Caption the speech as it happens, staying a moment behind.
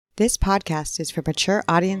This podcast is for mature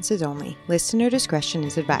audiences only. Listener discretion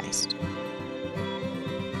is advised.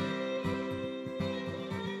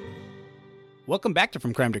 Welcome back to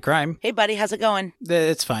From Crime to Crime. Hey, buddy, how's it going?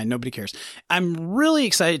 It's fine. Nobody cares. I'm really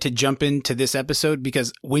excited to jump into this episode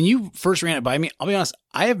because when you first ran it by me, I'll be honest,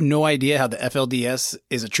 I have no idea how the FLDS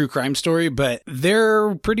is a true crime story, but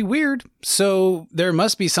they're pretty weird. So there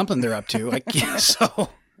must be something they're up to.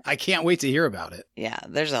 I can't wait to hear about it. Yeah,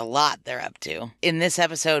 there's a lot they're up to. In this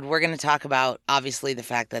episode, we're going to talk about, obviously, the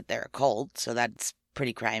fact that they're a cult. So that's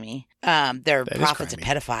pretty crimey. Their prophet's a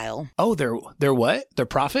pedophile. Oh, they're what? Their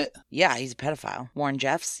prophet? Yeah, he's a pedophile. Warren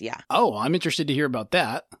Jeffs, yeah. Oh, I'm interested to hear about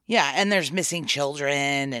that. Yeah, and there's missing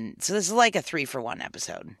children, and so this is like a 3-for-1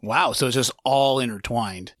 episode. Wow, so it's just all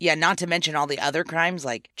intertwined. Yeah, not to mention all the other crimes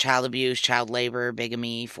like child abuse, child labor,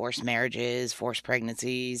 bigamy, forced marriages, forced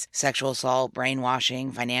pregnancies, sexual assault,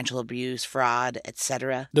 brainwashing, financial abuse, fraud,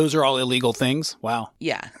 etc. Those are all illegal things? Wow.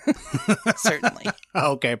 Yeah, certainly.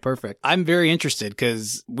 Okay, perfect. I'm very interested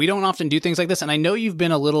because we don't often do things like this. And I know you've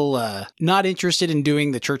been a little not interested in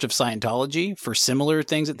doing the Church of Scientology for similar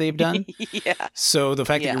things that they've done. Yeah. So the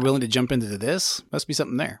fact that you're willing to jump into this must be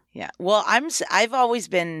something there. Yeah. Well, I've always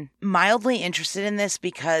been mildly interested in this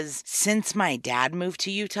because since my dad moved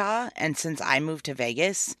to Utah and since I moved to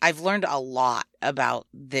Vegas, I've learned a lot about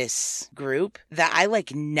this group that I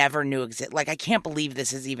never knew exist. I can't believe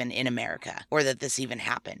this is even in America or that this even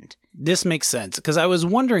happened. This makes sense because I was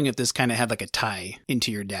wondering if this kind of had a tie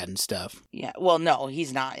into your dad and stuff. Yeah. Well, no,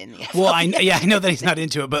 he's not in the FLDS. Well, I know that he's not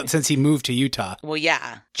into it, but since he moved to Utah. Well,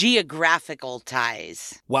 yeah. Geographical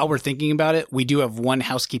ties. While we're thinking about it, we do have one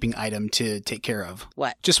housekeeping item to take care of.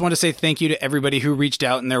 What? Just want to say thank you to everybody who reached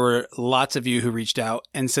out, and there were lots of you who reached out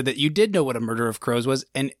and said that you did know what a murder of crows was,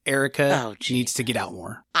 and Erica needs to get out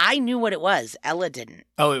more. I knew what it was. Ella didn't.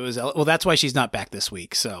 Oh, it was Ella? Well, that's why she's not back this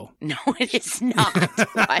week, so. No, it is not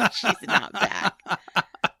why she's not back.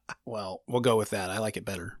 Well, we'll go with that. I like it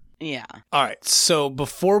better. Yeah. All right. So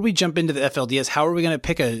before we jump into the FLDS, how are we going to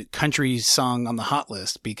pick a country song on the hot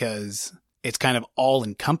list? Because it's kind of all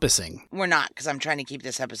encompassing. We're not, because I'm trying to keep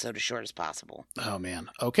this episode as short as possible. Oh, man.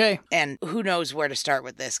 Okay. And who knows where to start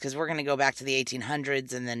with this, because we're going to go back to the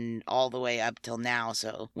 1800s and then all the way up till now.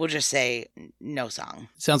 So we'll just say no song.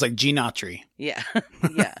 Sounds like Gene Autry. Yeah.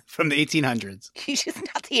 Yeah. From the 1800s. He's just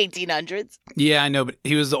not the 1800s. Yeah, I know, but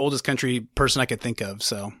he was the oldest country person I could think of,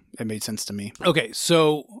 so it made sense to me. Okay,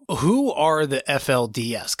 so who are the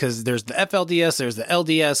FLDS? Because there's the FLDS, there's the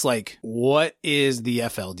LDS. What is the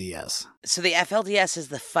FLDS? So the FLDS is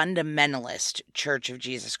the Fundamentalist Church of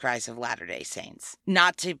Jesus Christ of Latter-day Saints.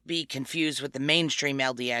 Not to be confused with the mainstream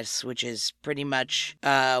LDS, which is pretty much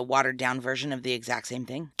a watered-down version of the exact same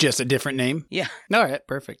thing. Just a different name? Yeah. All right,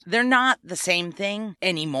 perfect. They're not the same thing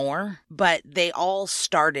anymore, but they all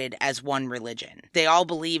started as one religion. They all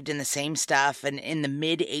believed in the same stuff, and in the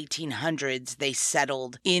mid-1800s, they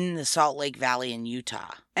settled in the Salt Lake Valley in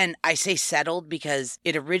Utah. And I say settled because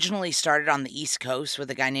it originally started on the East Coast with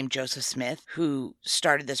a guy named Joseph Smith, who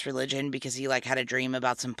started this religion because he had a dream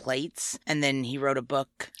about some plates. And then he wrote a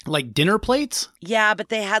book. Like dinner plates? Yeah, but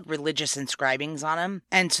they had religious inscribings on them.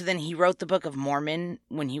 And so then he wrote the Book of Mormon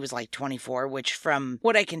when he was 24, which from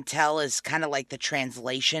what I can tell is kind of like the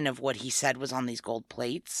translation of what he said was on these gold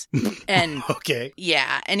plates. And okay.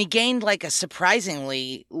 Yeah. And he gained a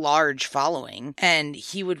surprisingly large following. And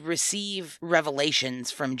he would receive revelations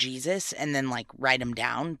from Jesus and then write them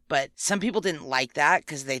down. But some people didn't like that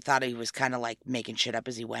because they thought he was kind of making shit up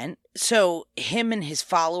as he went. So him and his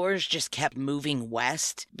followers just kept moving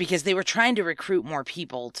west because they were trying to recruit more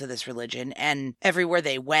people to this religion. And everywhere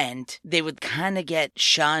they went, they would kind of get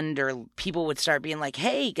shunned, or people would start being like,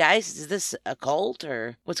 hey guys, is this a cult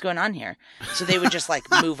or what's going on here? So they would just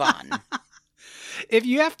move on. If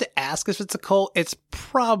you have to ask if it's a cult, it's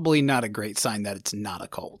probably not a great sign that it's not a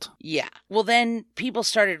cult. Yeah. Well, then people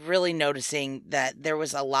started really noticing that there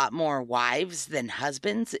was a lot more wives than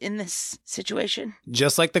husbands in this situation.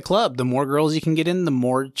 Just like the club. The more girls you can get in, the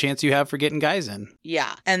more chance you have for getting guys in.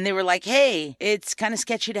 Yeah. And they were like, hey, it's kind of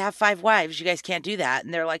sketchy to have 5 wives. You guys can't do that.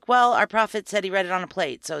 And they're like, well, our prophet said he read it on a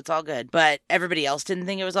plate, so it's all good. But everybody else didn't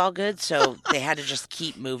think it was all good, so they had to just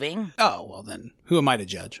keep moving. Oh, well then, who am I to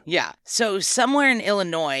judge? Yeah. So somewhere in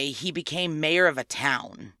Illinois, he became mayor of a town.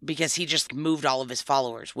 town because he just moved all of his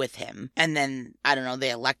followers with him. And then, I don't know,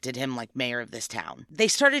 they elected him like mayor of this town. They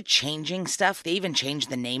started changing stuff. They even changed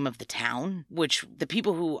the name of the town, which the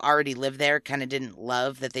people who already lived there kind of didn't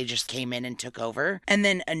love that they just came in and took over. And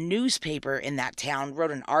then a newspaper in that town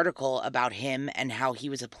wrote an article about him and how he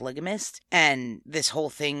was a polygamist. And this whole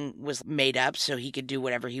thing was made up so he could do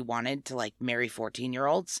whatever he wanted to like marry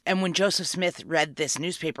 14-year-olds. And when Joseph Smith read this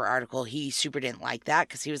newspaper article, he super didn't like that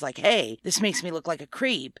because he was like, hey, this makes me look like a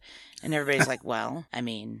creep. And everybody's like, well, I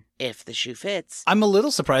mean, if the shoe fits. I'm a little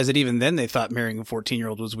surprised that even then they thought marrying a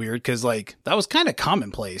 14-year-old was weird because, like, that was kind of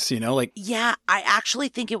commonplace, you know? Like, yeah, I actually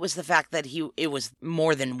think it was the fact that it was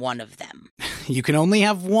more than one of them. You can only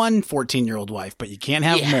have one 14-year-old wife, but you can't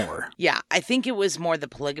have more. Yeah, I think it was more the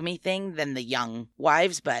polygamy thing than the young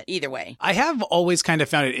wives, but either way. I have always kind of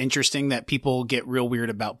found it interesting that people get real weird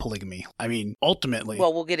about polygamy. I mean, ultimately.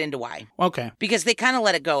 Well, we'll get into why. Okay. Because they kind of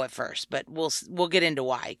let it go at first, but we'll get into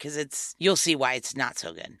why, because you'll see why it's not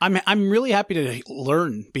so good. I'm really happy to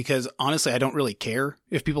learn because honestly, I don't really care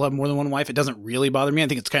if people have more than one wife. It doesn't really bother me. I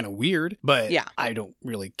think it's kind of weird, but yeah. I don't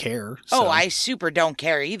really care. So. Oh, I super don't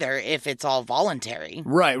care either if it's all voluntary.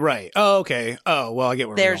 Right. Oh, okay. Oh, well, I get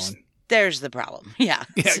where we're going. There's the problem. Yeah.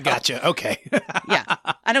 Yeah, so, gotcha. Okay. Yeah.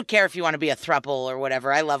 I don't care if you want to be a throuple or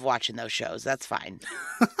whatever. I love watching those shows. That's fine.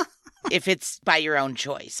 If it's by your own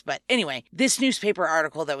choice. But anyway, this newspaper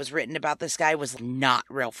article that was written about this guy was not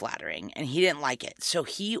real flattering, and he didn't like it. So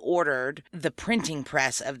he ordered the printing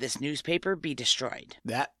press of this newspaper be destroyed.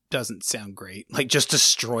 That doesn't sound great. Like, just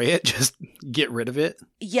destroy it? Just get rid of it?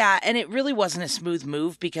 Yeah, and it really wasn't a smooth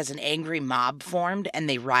move because an angry mob formed and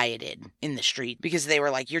they rioted in the street because they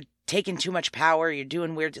were like, you're taking too much power, you're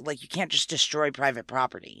doing weird, like you can't just destroy private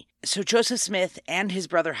property. So Joseph Smith and his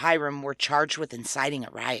brother Hiram were charged with inciting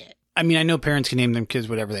a riot. I mean, I know parents can name their kids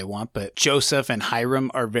whatever they want, but Joseph and Hiram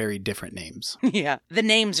are very different names. Yeah. The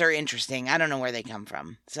names are interesting. I don't know where they come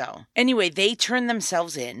from. So anyway, they turn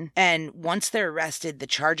themselves in. And once they're arrested, the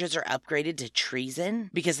charges are upgraded to treason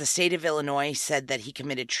because the state of Illinois said that he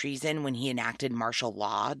committed treason when he enacted martial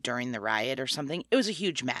law during the riot or something. It was a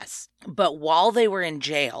huge mess. But while they were in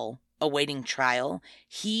jail, awaiting trial,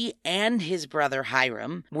 he and his brother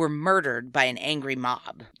Hiram were murdered by an angry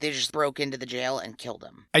mob. They just broke into the jail and killed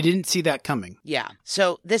him. I didn't see that coming. Yeah.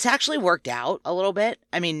 So this actually worked out a little bit.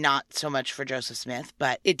 I mean, not so much for Joseph Smith,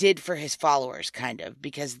 but it did for his followers, kind of,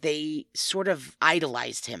 because they sort of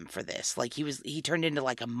idolized him for this. Like he turned into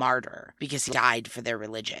like a martyr because he died for their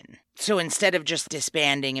religion. So instead of just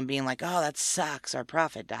disbanding and being like, oh, that sucks, our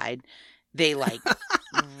prophet died, they like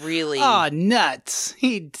really... Oh, nuts.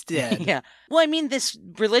 He's dead. Yeah. Well, I mean, this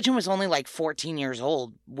religion was only like 14 years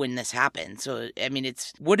old when this happened. So, I mean,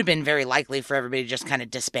 it would have been very likely for everybody to just kind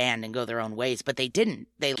of disband and go their own ways. But they didn't.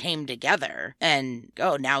 They came together and,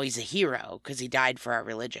 oh, now he's a hero because he died for our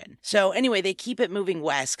religion. So anyway, they keep it moving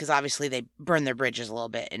west because obviously they burn their bridges a little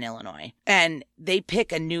bit in Illinois. And they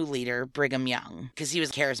pick a new leader, Brigham Young, because he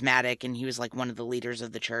was charismatic and he was like one of the leaders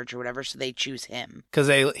of the church or whatever. So they choose him.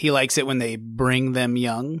 Because he likes it when they bring them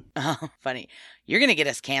young. Oh, funny. You're going to get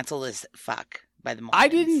us canceled as fuck by the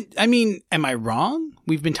Mormons. Am I wrong?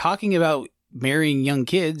 We've been talking about marrying young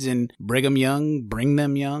kids and Brigham Young, bring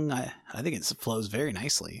them young. I think it flows very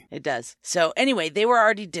nicely. It does. So anyway, they were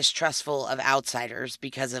already distrustful of outsiders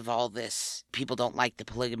because of all this. People don't like the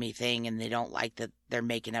polygamy thing and they don't like that they're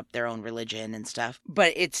making up their own religion and stuff.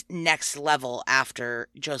 But it's next level after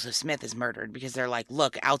Joseph Smith is murdered because they're like,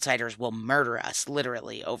 look, outsiders will murder us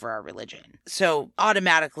literally over our religion. So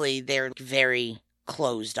automatically they're very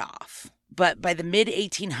closed off. But by the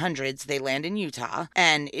mid-1800s, they land in Utah,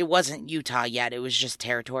 and it wasn't Utah yet, it was just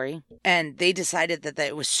territory. And they decided that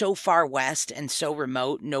it was so far west and so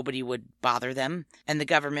remote, nobody would bother them. And the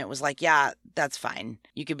government was like, yeah, that's fine.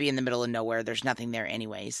 You could be in the middle of nowhere, there's nothing there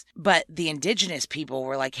anyways. But the indigenous people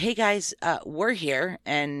were like, hey guys, we're here,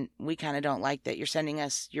 and we kind of don't like that you're sending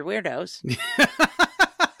us your weirdos.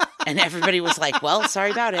 And everybody was like, well,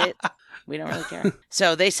 sorry about it. We don't really care.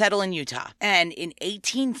 So they settle in Utah. And in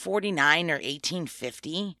 1849 or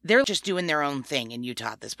 1850, they're just doing their own thing in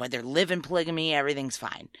Utah at this point. They're living polygamy. Everything's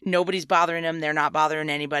fine. Nobody's bothering them. They're not bothering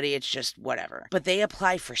anybody. It's just whatever. But they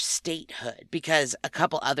apply for statehood because a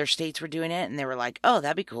couple other states were doing it. And they were like, oh,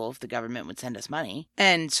 that'd be cool if the government would send us money.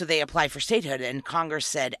 And so they apply for statehood. And Congress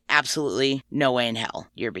said, absolutely no way in hell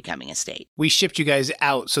you're becoming a state. We shipped you guys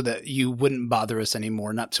out so that you wouldn't bother us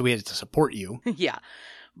anymore. Not so we had to support you. Yeah.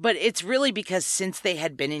 But it's really because since they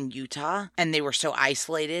had been in Utah and they were so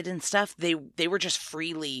isolated and stuff, they were just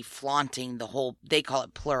freely flaunting the whole, they call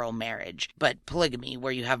it plural marriage, but polygamy,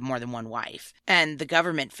 where you have more than one wife. And the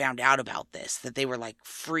government found out about this, that they were like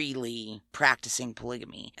freely practicing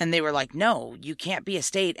polygamy. And they were like, no, you can't be a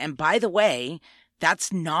state. And by the way,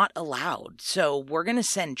 that's not allowed. So we're going to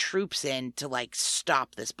send troops in to like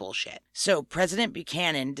stop this bullshit. So President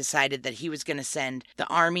Buchanan decided that he was going to send the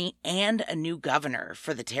army and a new governor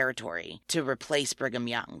for the territory to replace Brigham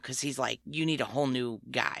Young, because he's like, you need a whole new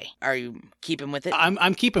guy. Are you keeping with it?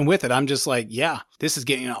 I'm keeping with it. I'm just like, yeah, this is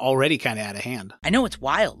getting already kind of out of hand. I know, it's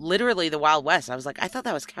wild. Literally the Wild West. I was like, I thought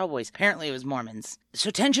that was cowboys. Apparently it was Mormons.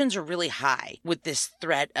 So tensions are really high with this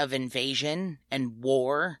threat of invasion and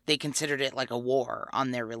war. They considered it like a war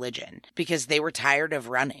on their religion because they were tired of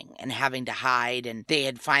running and having to hide, and they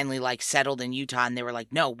had finally like settled in Utah, and they were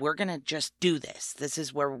like, no, we're going to just do this. This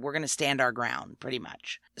is where we're going to stand our ground, pretty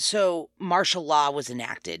much. So martial law was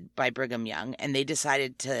enacted by Brigham Young, and they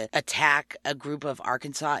decided to attack a group of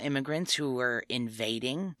Arkansas immigrants who were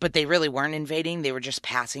invading, but they really weren't invading. They were just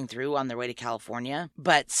passing through on their way to California.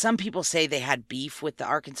 But some people say they had beef with the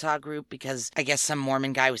Arkansas group because I guess some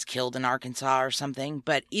Mormon guy was killed in Arkansas or something.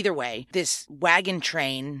 But either way, this wagon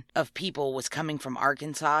train of people was coming from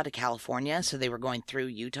Arkansas to California, so they were going through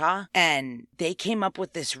Utah, and they came up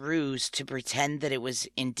with this ruse to pretend that it was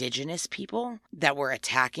indigenous people that were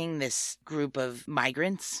attacking this group of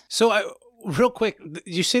migrants. So real quick,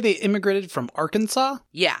 you say they immigrated from Arkansas?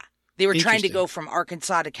 Yeah. They were trying to go from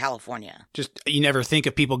Arkansas to California. Just, you never think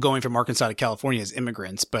of people going from Arkansas to California as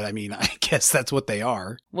immigrants, but I mean, I guess that's what they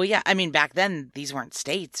are. Well, yeah. I mean, back then, these weren't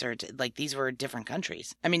states, or like these were different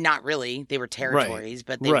countries. I mean, not really. They were territories, right,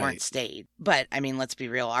 but they weren't state. But I mean, let's be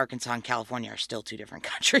real. Arkansas and California are still two different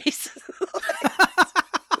countries.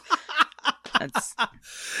 That's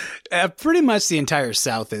pretty much the entire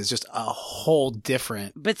South is just a whole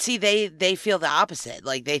different. But see, they feel the opposite.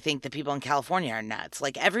 Like, they think the people in California are nuts.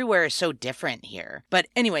 Like, everywhere is so different here. But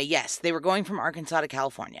anyway, yes, they were going from Arkansas to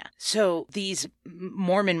California. So these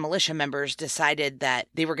Mormon militia members decided that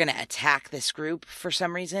they were going to attack this group for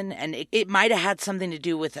some reason. And it might have had something to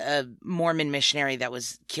do with a Mormon missionary that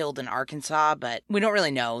was killed in Arkansas, but we don't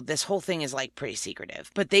really know. This whole thing is like pretty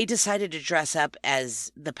secretive. But they decided to dress up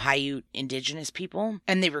as the Paiute indigenous people,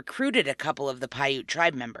 and they recruited a couple of the Paiute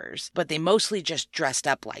tribe members, but they mostly just dressed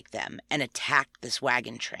up like them and attacked this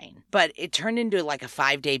wagon train. But it turned into like a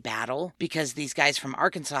 5-day battle because these guys from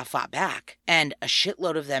Arkansas fought back, and a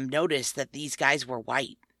shitload of them noticed that these guys were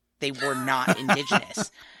white. They were not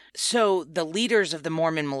indigenous. So the leaders of the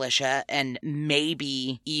Mormon militia, and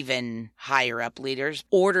maybe even higher up leaders,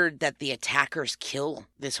 ordered that the attackers kill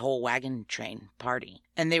this whole wagon train party.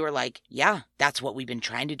 And they were like, yeah, that's what we've been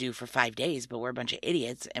trying to do for 5 days, but we're a bunch of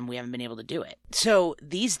idiots and we haven't been able to do it. So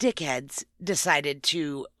these dickheads decided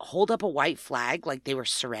to hold up a white flag like they were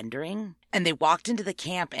surrendering. And they walked into the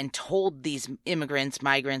camp and told these immigrants,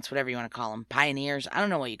 migrants, whatever you want to call them, pioneers, I don't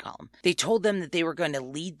know what you call them. They told them that they were going to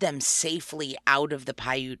lead them safely out of the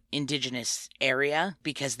Paiute indigenous area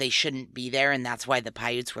because they shouldn't be there, and that's why the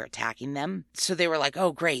Paiutes were attacking them. So they were like,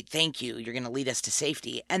 oh, great, thank you. You're going to lead us to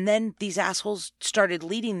safety. And then these assholes started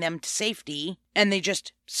leading them to safety, and they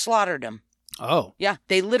just slaughtered them. Oh. Yeah,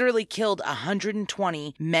 they literally killed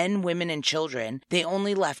 120 men, women, and children. They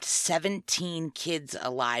only left 17 kids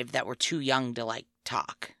alive that were too young to, like,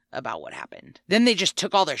 talk about what happened. Then they just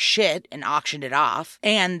took all their shit and auctioned it off,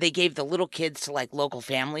 and they gave the little kids to like local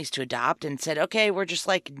families to adopt and said, okay, we're just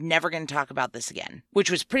like never going to talk about this again,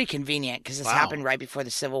 which was pretty convenient because this happened right before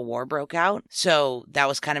the Civil War broke out. So that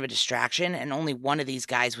was kind of a distraction, and only one of these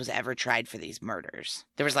guys was ever tried for these murders.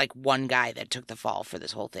 There was like one guy that took the fall for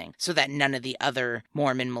this whole thing so that none of the other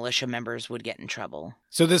Mormon militia members would get in trouble.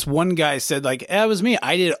 So this one guy said like, it was me.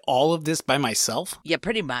 I did all of this by myself? Yeah,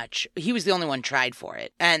 pretty much. He was the only one tried for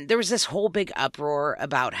it. And there was this whole big uproar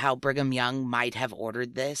about how Brigham Young might have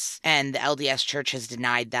ordered this. And the LDS Church has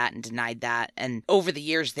denied that and denied that. And over the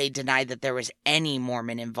years, they denied that there was any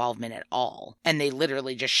Mormon involvement at all. And they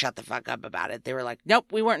literally just shut the fuck up about it. They were like,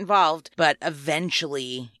 nope, we weren't involved. But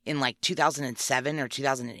eventually, in like 2007 or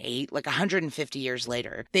 2008, like 150 years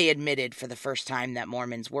later, they admitted for the first time that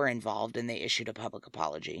Mormons were involved, and they issued a public apology.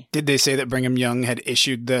 Did they say that Brigham Young had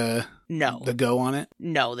issued the go on it?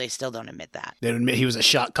 No, they still don't admit that. They don't admit he was a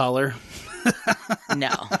shot caller?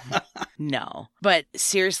 No. But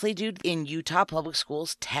seriously, dude, in Utah public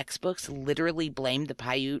schools, textbooks literally blamed the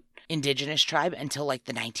Paiute indigenous tribe until like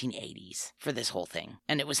the 1980s for this whole thing.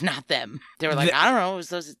 And it was not them. They were like, I don't know. It was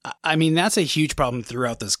those. I mean, that's a huge problem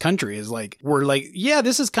throughout this country is like, we're like, yeah,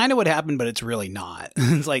 this is kind of what happened, but it's really not.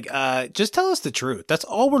 It's like, just tell us the truth. That's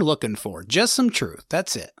all we're looking for. Just some truth.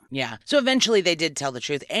 That's it. Yeah. So eventually they did tell the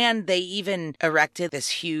truth. And they even erected this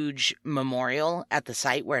huge memorial at the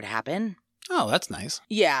site where it happened. Oh, that's nice.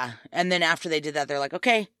 Yeah. And then after they did that, they're like,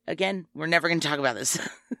 okay, again, we're never going to talk about this.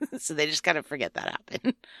 So they just kind of forget that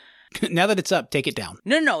happened. Now that it's up, take it down.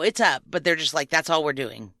 No, it's up. But they're just like, that's all we're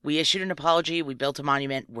doing. We issued an apology. We built a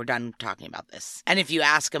monument. We're done talking about this. And if you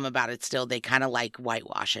ask them about it still, they kind of like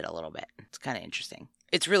whitewash it a little bit. It's kind of interesting.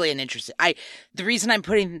 It's really an interesting. The reason I'm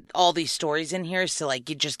putting all these stories in here is to like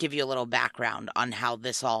just give you a little background on how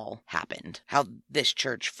this all happened, how this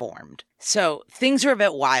church formed. So things are a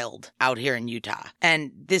bit wild out here in Utah,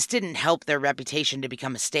 and this didn't help their reputation to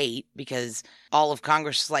become a state because all of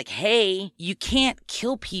Congress is like, hey, you can't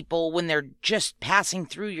kill people when they're just passing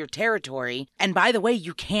through your territory. And by the way,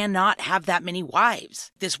 you cannot have that many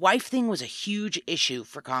wives. This wife thing was a huge issue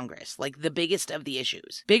for Congress, like the biggest of the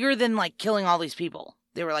issues, bigger than like killing all these people.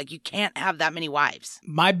 They were like, you can't have that many wives.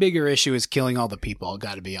 My bigger issue is killing all the people,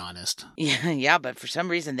 got to be honest. Yeah, but for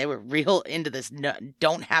some reason, they were real into this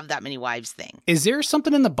don't have that many wives thing. Is there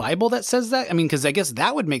something in the Bible that says that? I mean, because I guess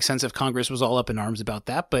that would make sense if Congress was all up in arms about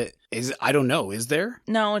that, but I don't know. Is there?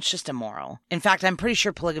 No, it's just immoral. In fact, I'm pretty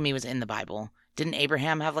sure polygamy was in the Bible. Didn't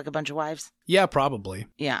Abraham have like a bunch of wives? Yeah, probably.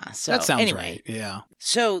 Yeah, so that sounds anyway, right. Yeah.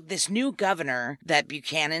 So this new governor that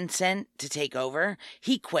Buchanan sent to take over,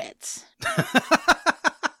 he quits.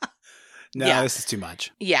 No, yeah. This is too much.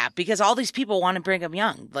 Yeah, because all these people want to bring him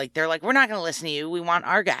young. Like, they're like, we're not going to listen to you. We want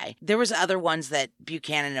our guy. There was other ones that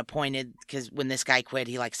Buchanan appointed because when this guy quit,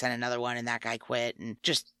 he like sent another one and that guy quit and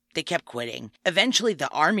just they kept quitting. Eventually, the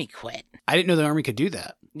army quit. I didn't know the army could do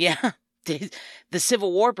that. Yeah. The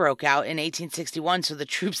Civil War broke out in 1861, so the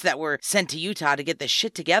troops that were sent to Utah to get this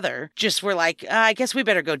shit together just were like, I guess we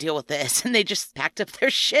better go deal with this. And they just packed up their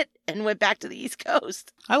shit and went back to the East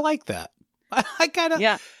Coast. I like that. I kind of,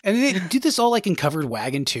 yeah. And they do this all like in covered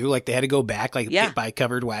wagon too. Like they had to go back by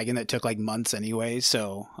covered wagon that took like months anyway.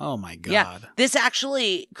 So, oh my God. Yeah. This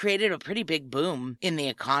actually created a pretty big boom in the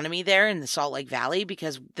economy there in the Salt Lake Valley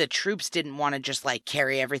because the troops didn't want to just like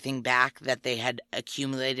carry everything back that they had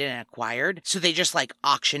accumulated and acquired. So they just like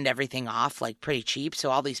auctioned everything off like pretty cheap.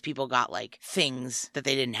 So all these people got like things that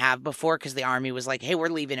they didn't have before because the army was like, hey, we're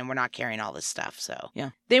leaving and we're not carrying all this stuff. So yeah,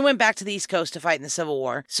 they went back to the East Coast to fight in the Civil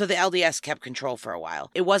War. So the LDS kept control for a while.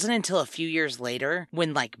 It wasn't until a few years later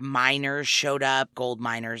when like miners showed up, gold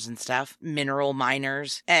miners and stuff, mineral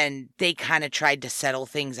miners, and they kind of tried to settle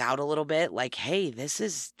things out a little bit. Like, hey,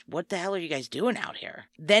 what the hell are you guys doing out here?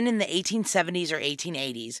 Then in the 1870s or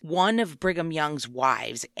 1880s, one of Brigham Young's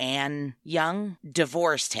wives, Anne Young,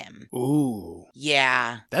 divorced him. Ooh.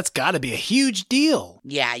 Yeah. That's got to be a huge deal.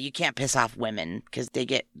 Yeah, you can't piss off women because they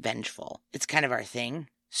get vengeful. It's kind of our thing.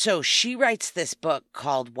 So she writes this book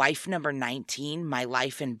called Wife Number 19, My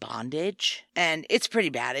Life in Bondage. And it's pretty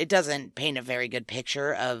bad. It doesn't paint a very good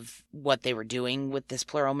picture of what they were doing with this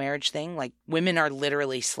plural marriage thing. Like, women are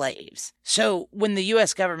literally slaves. So when the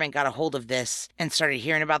U.S. government got a hold of this and started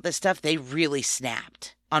hearing about this stuff, they really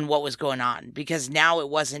snapped on what was going on because now it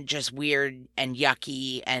wasn't just weird and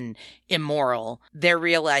yucky and immoral. They're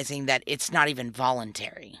realizing that it's not even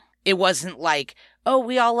voluntary. It wasn't like, oh,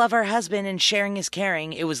 we all love our husband and sharing is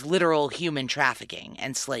caring. It was literal human trafficking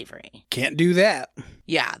and slavery. Can't do that.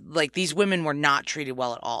 Yeah, like these women were not treated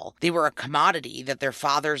well at all. They were a commodity that their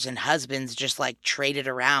fathers and husbands just like traded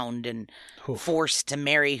around and forced to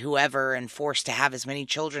marry whoever and forced to have as many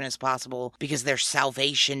children as possible because their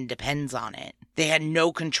salvation depends on it. They had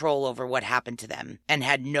no control over what happened to them and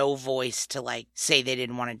had no voice to like say they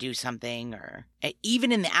didn't want to do something or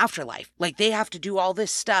even in the afterlife. Like they have to do all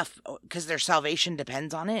this stuff because their salvation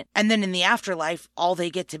depends on it. And then in the afterlife, all they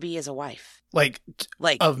get to be is a wife. Like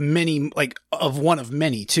of many, like of one of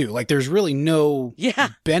many too. Like there's really no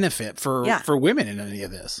benefit for women in any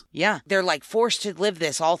of this. Yeah. They're like forced to live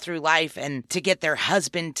this all through life and to get their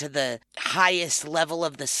husband to the highest level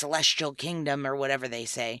of the celestial kingdom or whatever they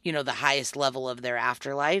say, you know, the highest level of their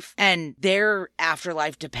afterlife. And their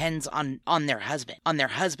afterlife depends on their husband, on their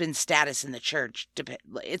husband's status in the church.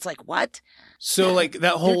 It's like, what? So like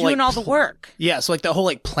that whole they're doing all the work. Yeah. So like that whole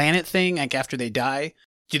like planet thing, like after they die,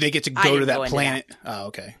 do they get to go to that planet? Oh,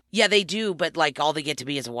 okay. Yeah, they do, but like all they get to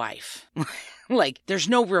be is a wife. Like, there's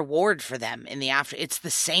no reward for them in the after. It's the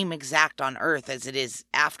same exact on Earth as it is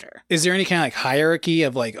after. Is there any kind of like hierarchy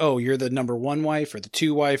of like, oh, you're the number 1 wife or the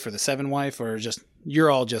 2 wife or the 7 wife, or just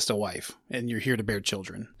you're all just a wife and you're here to bear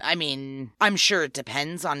children? I mean, I'm sure it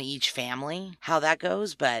depends on each family how that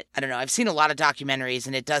goes, but I don't know. I've seen a lot of documentaries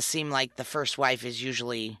and it does seem like the first wife is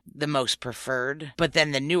usually the most preferred, but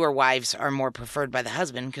then the newer wives are more preferred by the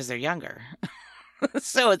husband because they're younger.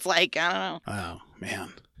 So it's like, I don't know. Oh,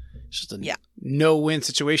 man. It's just a no-win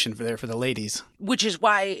situation for the ladies. Which is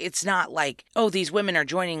why it's not like, oh, these women are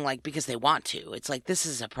joining like because they want to. It's like, this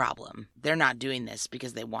is a problem. They're not doing this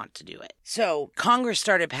because they want to do it. So Congress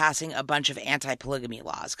started passing a bunch of anti-polygamy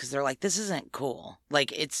laws because they're like, this isn't cool.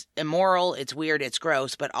 Like, it's immoral, it's weird, it's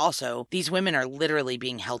gross, but also these women are literally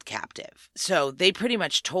being held captive. So they pretty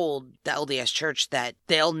much told the LDS Church that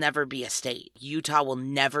they'll never be a state. Utah will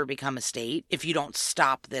never become a state if you don't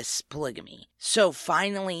stop this polygamy. So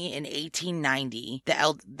finally in 1890,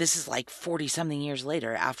 this is like 40-something years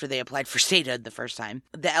later after they applied for statehood the first time,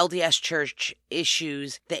 the LDS Church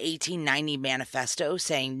issues the 1890 manifesto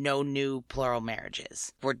saying no new plural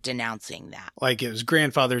marriages. We're denouncing that. Like it was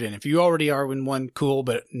grandfathered in. If you already are in one, cool,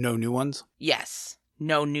 but no new ones? Yes.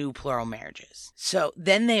 No new plural marriages. So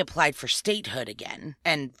then they applied for statehood again,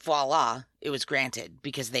 and voila, it was granted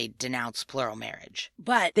because they denounced plural marriage.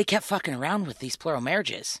 But they kept fucking around with these plural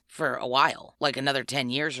marriages for a while, like another 10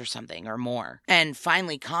 years or something or more. And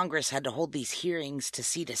finally, Congress had to hold these hearings to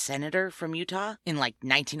seat a senator from Utah in like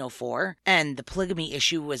 1904. And the polygamy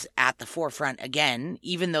issue was at the forefront again.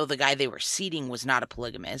 Even though the guy they were seating was not a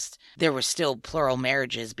polygamist, there were still plural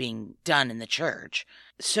marriages being done in the church.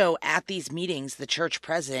 So at these meetings, the church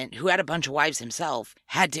president, who had a bunch of wives himself,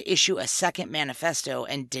 had to issue a second manifesto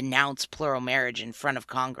and denounce plural marriage in front of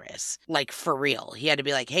Congress. Like, for real. He had to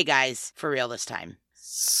be like, hey guys, for real this time.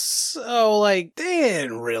 So, like, they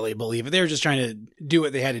didn't really believe it. They were just trying to do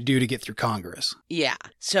what they had to do to get through Congress. Yeah.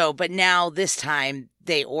 So, but now this time,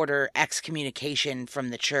 they order excommunication from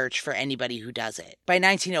the church for anybody who does it. By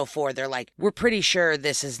 1904, they're like, we're pretty sure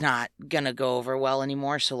this is not going to go over well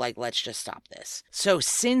anymore, so like, let's just stop this. So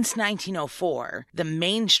since 1904, the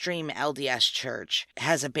mainstream LDS church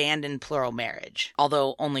has abandoned plural marriage,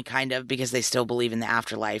 although only kind of because they still believe in the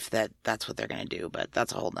afterlife that's what they're going to do, but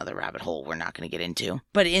that's a whole nother rabbit hole we're not going to get into.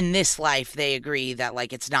 But in this life, they agree that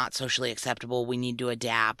like it's not socially acceptable. We need to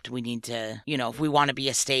adapt. We need to, if we want to be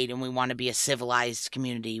a state and we want to be a civilized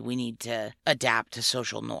community, we need to adapt to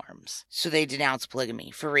social norms. So they denounce polygamy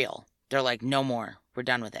for real. They're like, no more. We're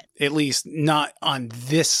done with it. At least not on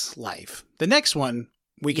this life. The next one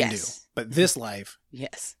we can do, but this life,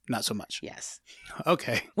 yes, not so much. Yes.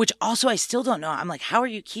 Okay. Which also I still don't know. I'm like, how are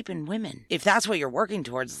you keeping women? If that's what you're working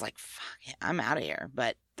towards, it's like, fuck it, I'm out of here.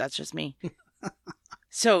 But that's just me.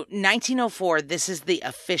 So 1904, this is the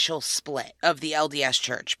official split of the LDS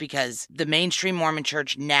church because the mainstream Mormon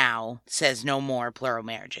church now says no more plural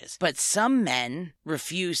marriages. But some men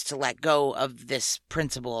refused to let go of this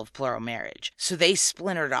principle of plural marriage. So they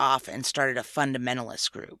splintered off and started a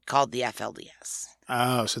fundamentalist group called the FLDS.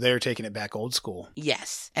 Oh, so they were taking it back old school.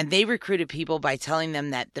 Yes. And they recruited people by telling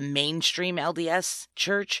them that the mainstream LDS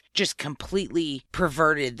church just completely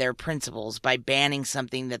perverted their principles by banning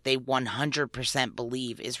something that they 100%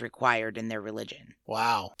 believe is required in their religion.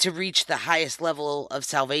 Wow. To reach the highest level of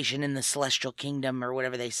salvation in the celestial kingdom or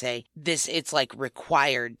whatever they say, it's like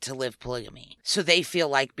required to live polygamy. So they feel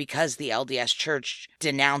like because the LDS church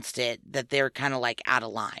denounced it, that they're kind of like out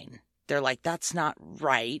of line. They're like, that's not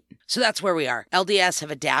right. So that's where we are. LDS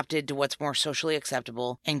have adapted to what's more socially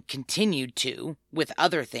acceptable and continued to with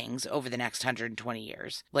other things over the next 120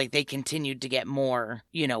 years. Like they continued to get more,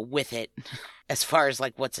 with it as far as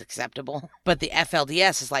like what's acceptable. But the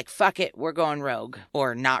FLDS is like, fuck it, we're going rogue.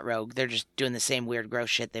 Or not rogue. They're just doing the same weird gross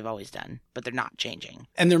shit they've always done. But they're not changing.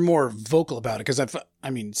 And they're more vocal about it because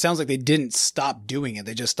it sounds like they didn't stop doing it.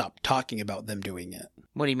 They just stopped talking about them doing it.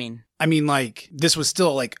 What do you mean? I mean, like, this was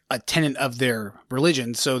still like a tenet of their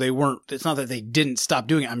religion, so it's not that they didn't stop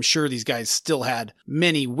doing it. I'm sure these guys still had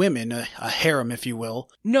many women, a harem, if you will.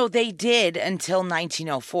 No, they did until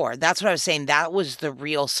 1904. That's what I was saying. That was the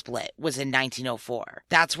real split, was in 1904.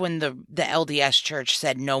 That's when the LDS church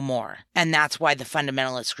said no more. And that's why the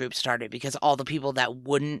fundamentalist group started, because all the people that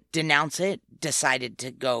wouldn't denounce it decided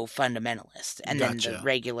to go fundamentalist. And Gotcha. then the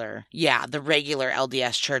regular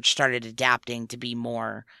LDS church started adapting to be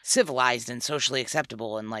more civilized and socially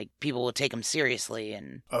acceptable, and like people would take them seriously.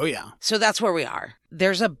 And oh yeah, so that's where we are.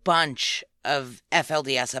 There's a bunch of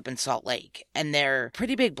FLDS up in Salt Lake. And they're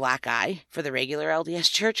pretty big black eye for the regular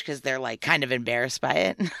LDS church because they're like kind of embarrassed by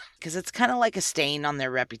it because it's kind of like a stain on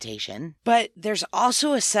their reputation. But there's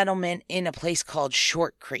also a settlement in a place called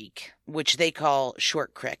Short Creek, which they call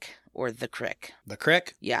Short Crick. Or the Crick. The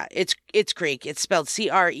Crick? Yeah, it's Creek. It's spelled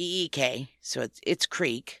Creek, so it's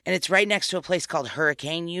Creek. And it's right next to a place called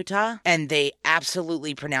Hurricane, Utah. And they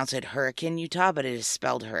absolutely pronounce it Hurricane, Utah, but it is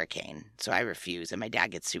spelled Hurricane. So I refuse, and my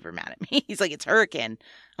dad gets super mad at me. He's like, it's Hurricane.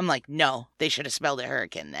 I'm like, no, they should have spelled it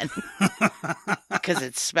Hurricane then. Because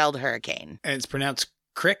it's spelled Hurricane. And it's pronounced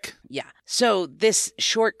Crick? Yeah. So this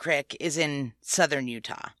Short Creek is in southern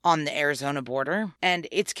Utah on the Arizona border. And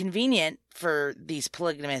it's convenient for these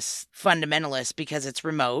polygamous fundamentalists because it's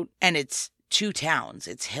remote and it's 2 towns.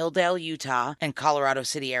 It's Hilldale, Utah and Colorado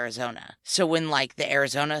City, Arizona. So when like the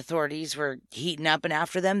Arizona authorities were heating up and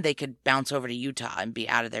after them, they could bounce over to Utah and be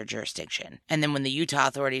out of their jurisdiction. And then when the Utah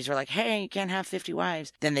authorities were like, hey, you can't have 50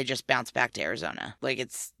 wives, then they just bounce back to Arizona. Like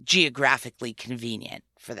it's geographically convenient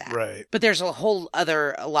for that. Right. But there's a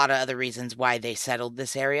lot of other reasons why they settled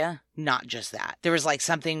this area. Not just that. There was like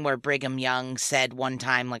something where Brigham Young said one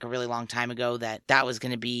time, like a really long time ago, that was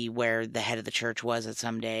going to be where the head of the church was at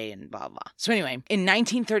some day and blah, blah. So anyway, in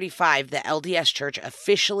 1935, the LDS church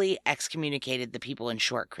officially excommunicated the people in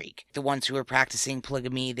Short Creek. The ones who were practicing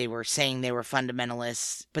polygamy, they were saying they were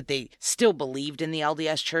fundamentalists, but they still believed in the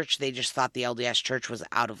LDS church. They just thought the LDS church was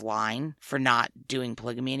out of line for not doing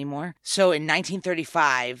polygamy anymore. So in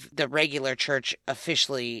 1935, the regular church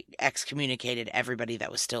officially excommunicated everybody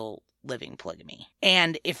that was still living polygamy.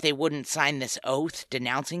 And if they wouldn't sign this oath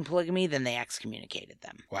denouncing polygamy, then they excommunicated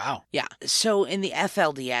them. Wow. Yeah. So in the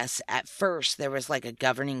FLDS, at first, there was like a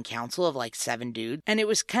governing council of like 7 dudes. And it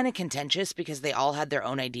was kind of contentious because they all had their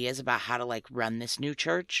own ideas about how to like run this new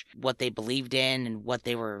church, what they believed in and what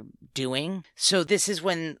they were doing. So this is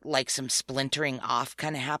when like some splintering off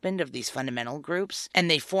kind of happened of these fundamental groups. And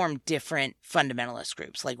they formed different fundamentalist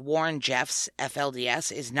groups. Like Warren Jeff's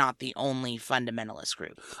FLDS is not the only fundamentalist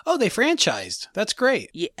group. Oh, they franchised. That's great.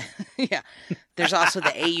 Yeah. Yeah. There's also the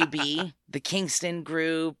AUB, the Kingston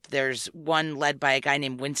group. There's one led by a guy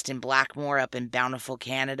named Winston Blackmore up in Bountiful,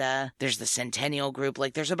 Canada. There's the Centennial group.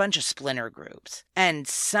 Like there's a bunch of splinter groups. And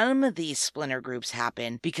some of these splinter groups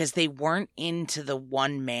happen because they weren't into the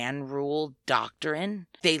one-man rule doctrine.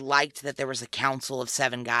 They liked that there was a council of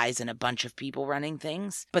 7 guys and a bunch of people running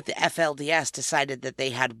things. But the FLDS decided that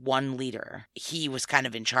they had one leader. He was kind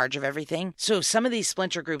of in charge of everything. So some of these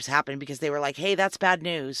splinter groups happened because they were like, hey, that's bad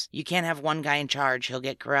news. You can't have one guy in charge. He'll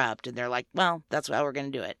get corrupt. And they're like, well, that's how we're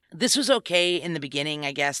going to do it. This was okay in the beginning,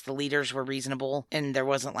 I guess. The leaders were reasonable and there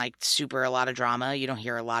wasn't like super a lot of drama. You don't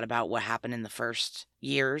hear a lot about what happened in the first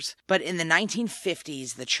years. But in the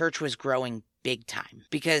 1950s, the church was growing big time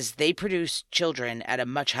because they produced children at a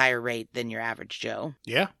much higher rate than your average Joe.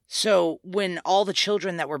 Yeah. So when all the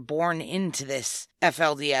children that were born into this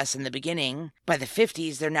FLDS in the beginning, by the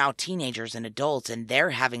 50s, they're now teenagers and adults and they're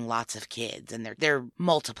having lots of kids and they're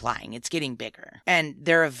multiplying. It's getting bigger. And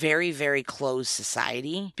they're a very, very closed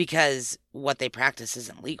society because what they practice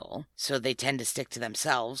isn't legal. So they tend to stick to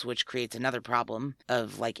themselves, which creates another problem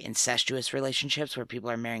of like incestuous relationships where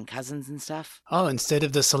people are marrying cousins and stuff. Oh, instead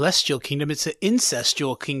of the celestial kingdom, it's an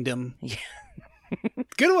incestual kingdom. Yeah.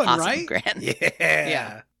 Good one, Awesome, right? Grant. Yeah.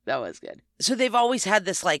 Yeah. That was good. So they've always had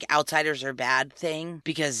this like outsiders are bad thing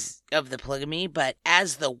because of the polygamy, but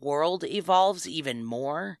as the world evolves even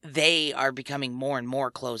more, they are becoming more and more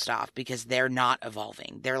closed off because they're not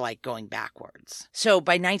evolving. They're like going backwards. So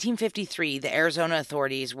by 1953, the Arizona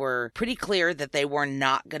authorities were pretty clear that they were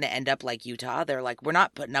not going to end up like Utah. They're like, we're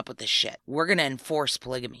not putting up with this shit. We're going to enforce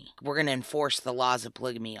polygamy. We're going to enforce the laws of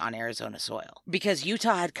polygamy on Arizona soil because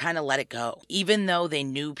Utah had kind of let it go. Even though they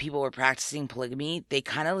knew people were practicing polygamy, they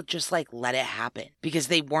kind of just like let it happen because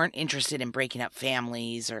they weren't interested in breaking up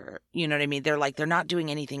families or, you know what I mean? They're like, they're not doing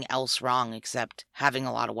anything else wrong except having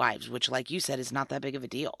a lot of wives, which like you said, is not that big of a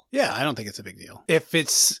deal. Yeah, I don't think it's a big deal. If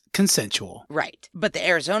it's consensual. Right. But the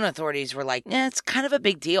Arizona authorities were like, it's kind of a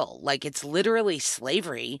big deal. Like it's literally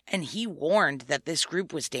slavery. And he warned that this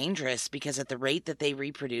group was dangerous because at the rate that they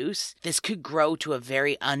reproduce, this could grow to a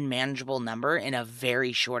very unmanageable number in a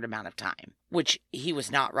very short amount of time. Which he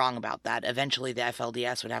was not wrong about that. Eventually, the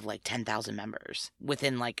FLDS would have like 10,000 members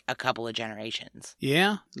within like a couple of generations.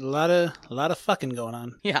 Yeah, a lot of fucking going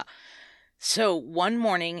on. Yeah. So one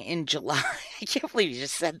morning in July, I can't believe you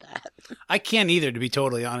just said that. I can't either, to be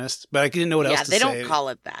totally honest, but I didn't know what else to say. Yeah, they don't call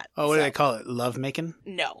it that. Oh, what do they call it? Love making?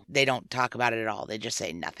 No, they don't talk about it at all. They just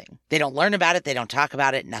say nothing. They don't learn about it. They don't talk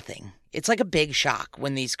about it. Nothing. It's like a big shock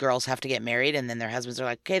when these girls have to get married and then their husbands are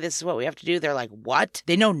like, okay, this is what we have to do. They're like, what?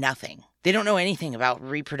 They know nothing. They don't know anything about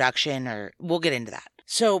reproduction or we'll get into that.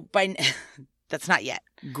 So that's not yet.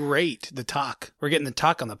 Great. The talk. We're getting the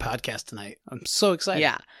talk on the podcast tonight. I'm so excited.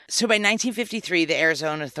 Yeah. So by 1953, the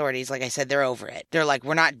Arizona authorities, like I said, they're over it. They're like,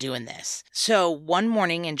 we're not doing this. So one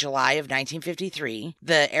morning in July of 1953,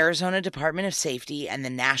 the Arizona Department of Safety and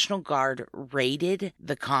the National Guard raided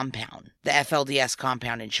the compound, the FLDS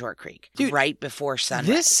compound in Short Creek, Dude, right before sunrise.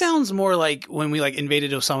 This sounds more like when we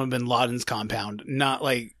invaded Osama bin Laden's compound, not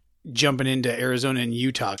like jumping into Arizona and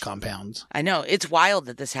Utah compounds. I know. It's wild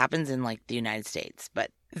that this happens in the United States,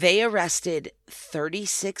 but they arrested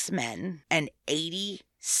 36 men and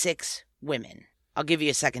 86 women. I'll give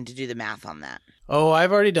you a second to do the math on that. Oh,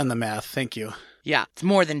 I've already done the math. Thank you. Yeah, it's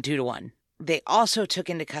more than 2 to 1. They also took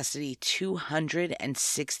into custody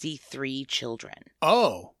 263 children.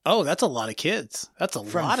 Oh, that's a lot of kids. That's a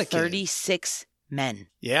lot of kids. 36 men.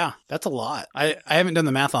 Yeah, that's a lot. I haven't done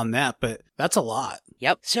the math on that, but that's a lot.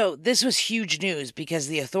 Yep. So this was huge news because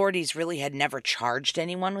the authorities really had never charged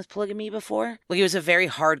anyone with polygamy before. It was a very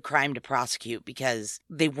hard crime to prosecute because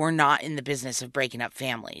they were not in the business of breaking up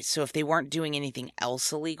families. So if they weren't doing anything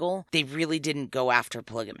else illegal, they really didn't go after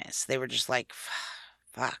polygamists. They were just like,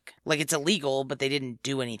 fuck. It's illegal, but they didn't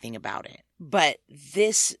do anything about it. But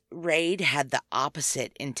this raid had the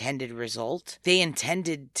opposite intended result. They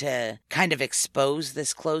intended to kind of expose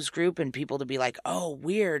this closed group and people to be like, oh,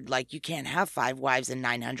 weird. You can't have 5 wives and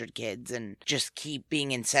 900 kids and just keep being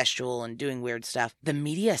incestual and doing weird stuff. The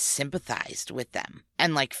media sympathized with them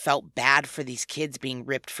and felt bad for these kids being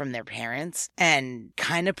ripped from their parents and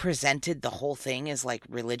kind of presented the whole thing as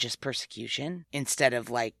religious persecution instead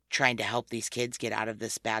of trying to help these kids get out of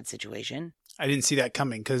this bad situation. I didn't see that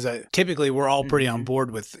coming because typically we're all pretty on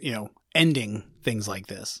board with, ending things like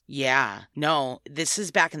this. Yeah. No, this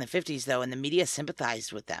is back in the 50s, though, and the media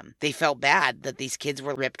sympathized with them. They felt bad that these kids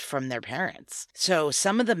were ripped from their parents. So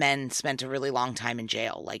some of the men spent a really long time in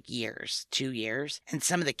jail, years, 2 years, and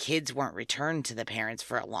some of the kids weren't returned to the parents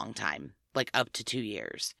for a long time. Up to 2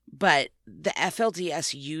 years. But the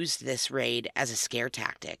FLDS used this raid as a scare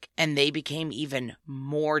tactic, and they became even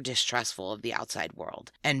more distrustful of the outside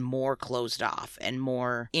world and more closed off and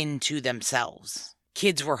more into themselves.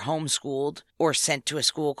 Kids were homeschooled or sent to a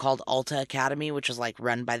school called Alta Academy, which was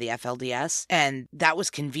run by the FLDS. And that was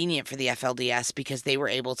convenient for the FLDS because they were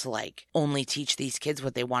able to only teach these kids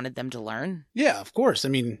what they wanted them to learn. Yeah, of course. I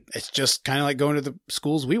mean, it's just kind of like going to the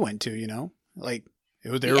schools we went to,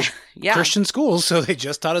 They were Christian schools, so they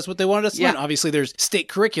just taught us what they wanted us to learn. Obviously, there's state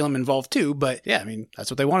curriculum involved too, but yeah, I mean, that's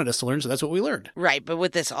what they wanted us to learn, so that's what we learned. Right, but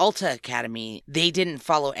with this Alta Academy, they didn't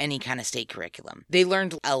follow any kind of state curriculum. They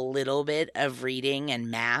learned a little bit of reading and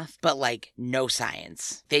math, but no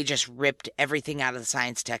science. They just ripped everything out of the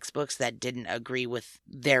science textbooks that didn't agree with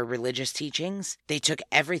their religious teachings. They took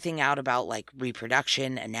everything out about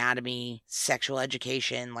reproduction, anatomy, sexual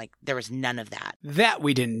education. There was none of that. That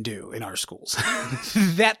we didn't do in our schools.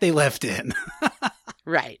 That they left in.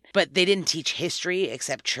 Right. But they didn't teach history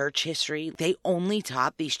except church history. They only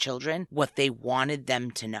taught these children what they wanted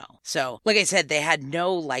them to know. So, like I said, they had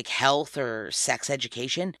no health or sex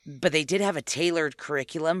education, but they did have a tailored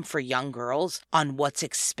curriculum for young girls on what's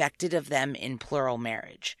expected of them in plural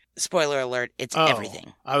marriage. Spoiler alert, it's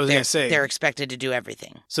everything. I was going to say. They're expected to do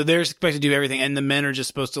everything. So they're expected to do everything, and the men are just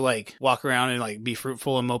supposed to walk around and be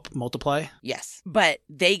fruitful and multiply? Yes. But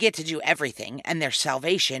they get to do everything, and their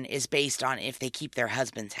salvation is based on if they keep their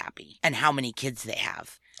husbands happy and how many kids they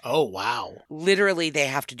have. Oh, wow. Literally, they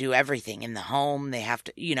have to do everything in the home. They have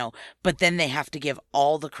to, but then they have to give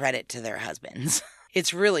all the credit to their husbands.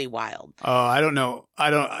 It's really wild. Oh, I don't know.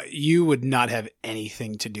 You would not have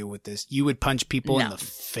anything to do with this. You would punch people in the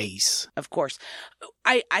face. Of course.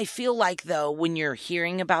 I feel though, when you're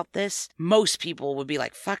hearing about this, most people would be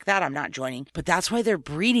like, fuck that, I'm not joining. But that's why they're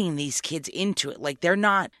breeding these kids into it. They're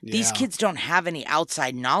not, these kids don't have any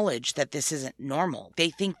outside knowledge that this isn't normal. They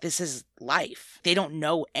think this is life. They don't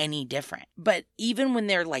know any different. But even when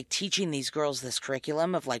they're teaching these girls this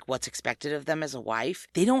curriculum of what's expected of them as a wife,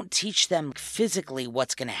 they don't teach them physically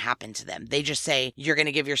what's going to happen to them. They just say, you're going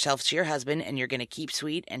to give yourself to your husband and you're going to keep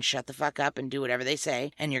sweet and shut the fuck up and do whatever they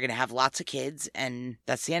say. And you're going to have lots of kids and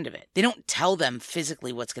that's the end of it. They don't tell them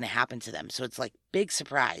physically what's going to happen to them. So it's big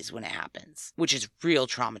surprise when it happens, which is real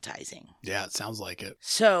traumatizing. Yeah, it sounds like it.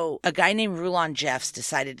 So a guy named Rulon Jeffs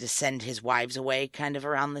decided to send his wives away kind of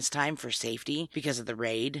around this time for safety because of the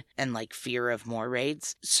raid and fear of more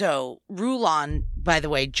raids. So Rulon, by the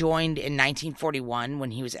way, joined in 1941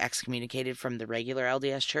 when he was excommunicated from the regular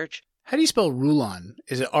LDS church. How do you spell Rulon?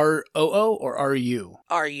 Is it R-O-O or R-U?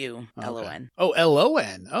 R-U-L-O-N. Oh,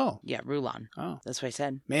 L-O-N. Oh. Yeah, Rulon. Oh. That's what I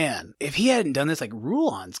said. Man, if he hadn't done this, like,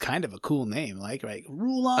 Rulon's kind of a cool name. Like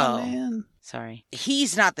Rulon, man. Sorry.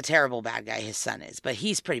 He's not the terrible bad guy his son is, but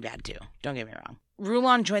he's pretty bad too. Don't get me wrong.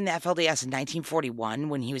 Rulon joined the FLDS in 1941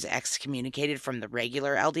 when he was excommunicated from the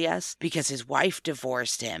regular LDS because his wife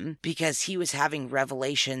divorced him because he was having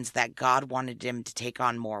revelations that God wanted him to take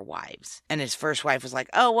on more wives. And his first wife was like,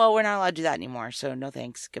 oh, well, we're not allowed to do that anymore, so no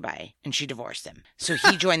thanks, goodbye. And she divorced him. So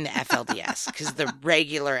he joined the FLDS because the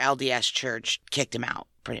regular LDS church kicked him out,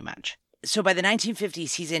 pretty much. So by the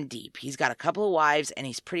 1950s, he's in deep. He's got a couple of wives, and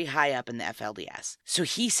he's pretty high up in the FLDS. So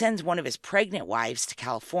he sends one of his pregnant wives to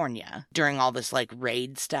California during all this, like,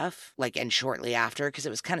 raid stuff, like, and shortly after, because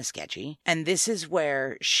it was kind of sketchy. And this is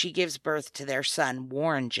where she gives birth to their son,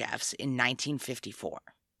 Warren Jeffs, in 1954.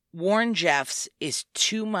 Warren Jeffs is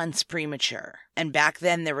 2 months premature. And back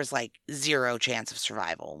then, there was like 0 chance of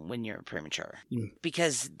survival when you're premature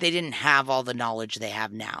because they didn't have all the knowledge they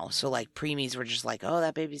have now. So like preemies were just like, oh,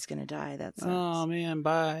 that baby's going to die. That sucks. Oh, man,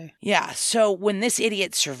 bye. Yeah. So when this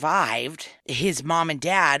idiot survived, his mom and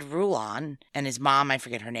dad, Rulon, and his mom, I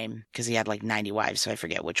forget her name because he had like 90 wives. So I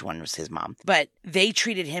forget which one was his mom. But they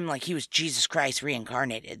treated him like he was Jesus Christ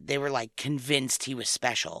reincarnated. They were like convinced he was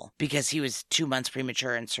special because he was 2 months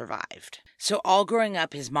premature and survived. So all growing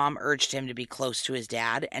up, his mom urged him to be close to his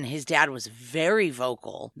dad, and his dad was very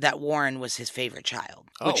vocal that Warren was his favorite child.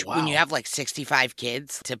 Which, when you have like 65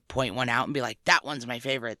 kids, to point one out and be like, that one's my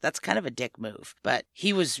favorite, that's kind of a dick move. But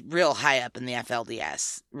he was real high up in the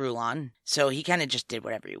FLDS, Rulon, so he kind of just did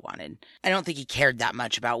whatever he wanted. I don't think he cared that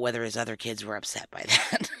much about whether his other kids were upset by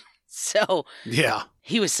that. So yeah,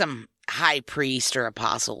 he was some high priest or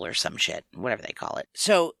apostle or some shit, whatever they call it.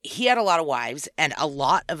 So he had a lot of wives and a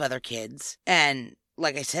lot of other kids. And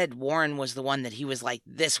like I said, Warren was the one that he was like,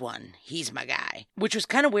 this one, he's my guy. Which was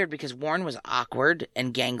kind of weird because Warren was awkward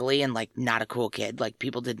and gangly and like not a cool kid. Like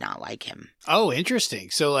people did not like him. Oh, interesting.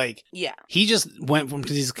 So like, yeah, he just went from,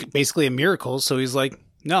 because he's basically a miracle. So he's like,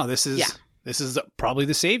 no, this is... Yeah. This is probably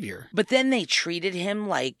the savior. But then they treated him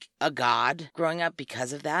like a god growing up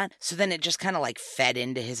because of that. So then it just kind of like fed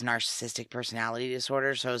into his narcissistic personality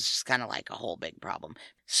disorder. So it was just kind of like a whole big problem.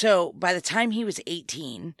 So by the time he was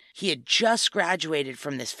 18, he had just graduated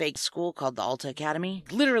from this fake school called the Alta Academy.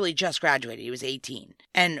 Literally just graduated. He was 18.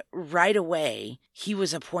 And right away, he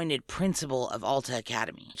was appointed principal of Alta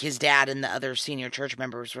Academy. His dad and the other senior church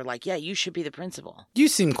members were like, yeah, you should be the principal. You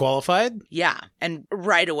seem qualified. Yeah. And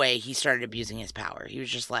right away, he started abusing his power. He was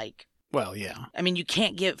just like... Well, yeah. I mean, you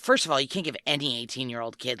can't give, first of all, you can't give any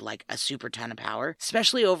 18-year-old kid like a super ton of power,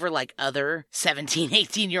 especially over like other 17,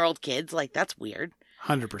 18-year-old kids. Like, that's weird.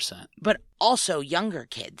 100%. But also younger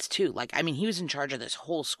kids too. Like, I mean, he was in charge of this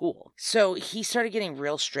whole school. So he started getting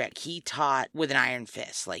real strict. He taught with an iron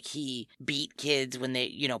fist. Like, he beat kids when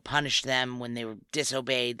they, punished them when they were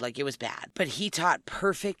disobeyed. Like, it was bad. But he taught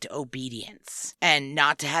perfect obedience and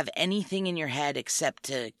not to have anything in your head except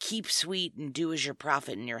to keep sweet and do as your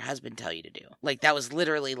prophet and your husband tell you to do. Like, that was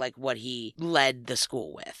literally like what he led the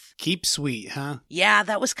school with. Keep sweet, huh? Yeah,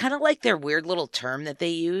 that was kind of like their weird little term that they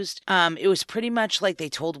used. It was pretty much like they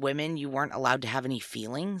told women you weren't allowed to have any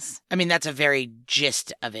feelings. I mean, that's a very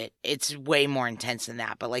gist of it. It's way more intense than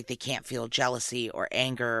that, but like they can't feel jealousy or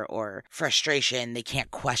anger or frustration. They can't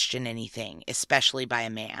question anything, especially by a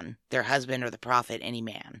man, their husband or the prophet, any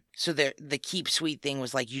man. So the keep sweet thing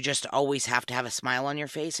was like, you just always have to have a smile on your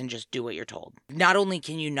face and just do what you're told. Not only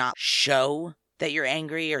can you not show that you're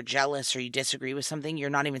angry or jealous or you disagree with something, you're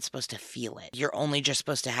not even supposed to feel it. You're only just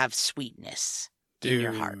supposed to have sweetness in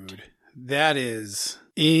your heart. That is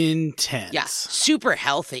intense. Yeah, super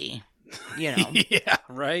healthy, Yeah,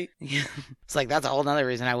 right? It's like, that's a whole nother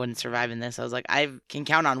reason I wouldn't survive in this. I was like, I can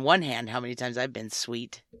count on one hand how many times I've been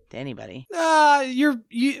sweet to anybody.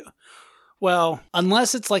 Well,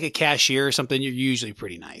 unless it's like a cashier or something, you're usually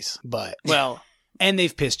pretty nice. But, well, and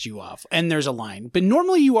they've pissed you off, and there's a line. But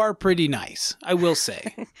normally you are pretty nice, I will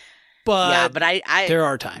say. But yeah, but I there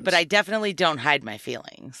are times. But I definitely don't hide my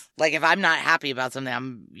feelings. Like, if I'm not happy about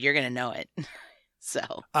something, you're going to know it. So.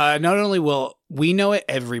 Not only will we know it,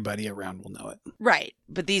 everybody around will know it. Right.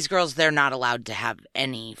 But these girls, they're not allowed to have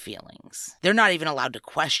any feelings. They're not even allowed to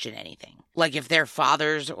question anything. Like if their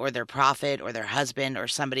fathers or their prophet or their husband or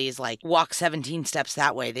somebody is like, walk 17 steps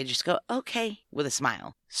that way, they just go, okay, with a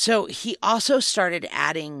smile. So he also started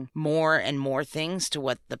adding more and more things to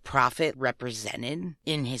what the prophet represented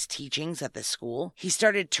in his teachings at the school. He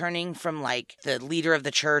started turning from like the leader of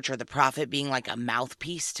the church or the prophet being like a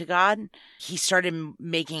mouthpiece to God. He started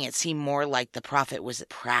making it seem more like the prophet was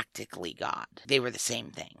practically God. They were the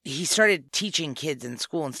same thing. He started teaching kids in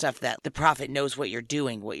school and stuff that the prophet knows what you're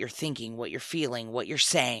doing, what you're thinking, what you're feeling, what you're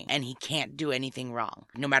saying, and he can't do anything wrong.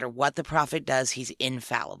 No matter what the prophet does, he's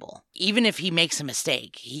infallible. Even if he makes a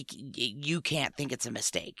mistake, you can't think it's a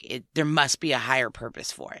mistake. There must be a higher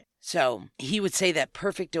purpose for it. So he would say that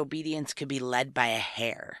perfect obedience could be led by a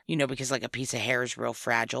hair, because like a piece of hair is real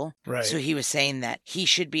fragile. Right. So he was saying that he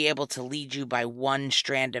should be able to lead you by one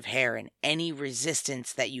strand of hair, and any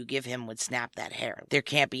resistance that you give him would snap that hair. There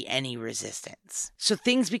can't be any resistance. So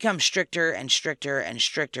things become stricter and stricter and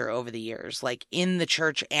stricter over the years, like in the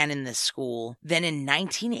church and in the school. Then in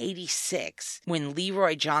 1986, when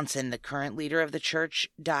Leroy Johnson, the current leader of the church,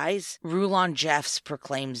 dies, Rulon Jeffs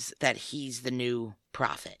proclaims that he's the new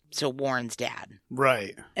prophet. So Warren's dad.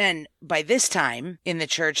 Right. And by this time in the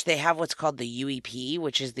church, they have what's called the UEP,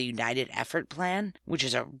 which is the United Effort Plan, which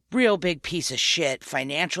is a real big piece of shit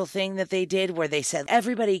financial thing that they did where they said,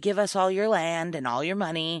 everybody give us all your land and all your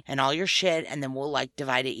money and all your shit, and then we'll like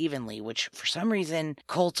divide it evenly, which for some reason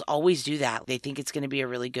cults always do that. They think it's going to be a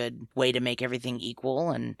really good way to make everything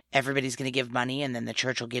equal and everybody's going to give money and then the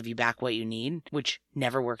church will give you back what you need, which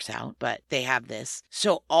never works out, but they have this.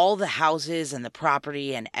 So all the houses and the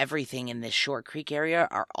property and everything in this Short Creek area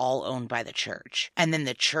are all owned by the church. And then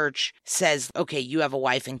the church says, okay, you have a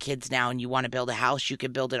wife and kids now and you want to build a house, you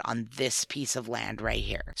can build it on this piece of land right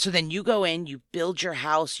here. So then you go in, you build your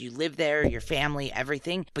house, you live there, your family,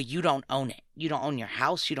 everything, but you don't own it. You don't own your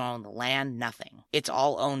house, you don't own the land, nothing. It's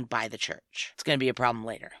all owned by the church. It's going to be a problem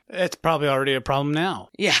later. It's probably already a problem now.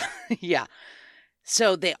 Yeah, yeah.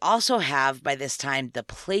 So they also have, by this time, the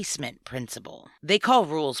placement principle. They call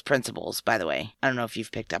rules principles, by the way. I don't know if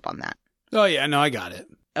you've picked up on that. Oh, yeah, no, I got it.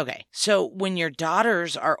 Okay, so when your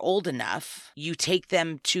daughters are old enough, you take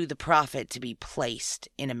them to the prophet to be placed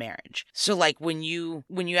in a marriage. So like when you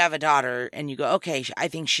have a daughter and you go, okay, I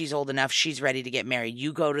think she's old enough, she's ready to get married.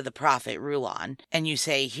 You go to the prophet Rulon and you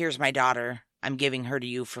say, here's my daughter. I'm giving her to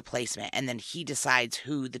you for placement. And then he decides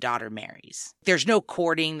who the daughter marries. There's no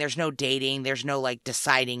courting. There's no dating. There's no like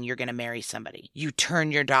deciding you're going to marry somebody. You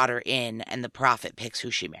turn your daughter in and the prophet picks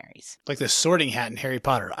who she marries. Like the sorting hat in Harry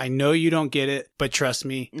Potter. I know you don't get it, but trust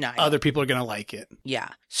me, other people are going to like it. Yeah.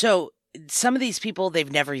 So some of these people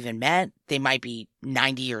they've never even met. They might be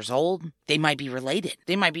 90 years old. They might be related.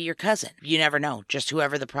 They might be your cousin. You never know. Just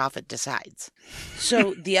whoever the prophet decides.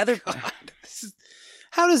 So the other...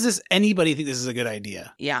 How does anybody think this is a good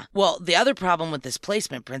idea? Yeah. Well, the other problem with this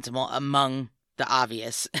placement principle, among the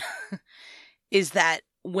obvious, is that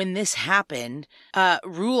when this happened,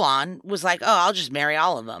 Rulon was like, oh, I'll just marry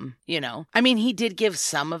all of them, I mean, he did give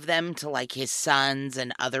some of them to like his sons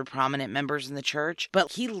and other prominent members in the church,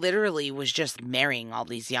 but he literally was just marrying all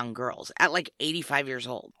these young girls at like 85 years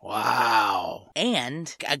old. Wow.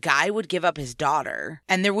 And a guy would give up his daughter,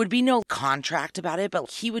 and there would be no contract about it, but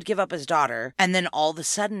he would give up his daughter, and then all of a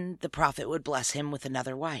sudden, the prophet would bless him with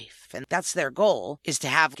another wife. And that's their goal, is to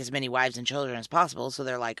have as many wives and children as possible, so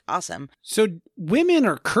they're like, awesome. So women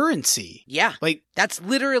are currency. Yeah. Like, that's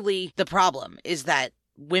literally the problem, is that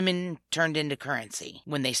women turned into currency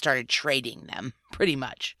when they started trading them, pretty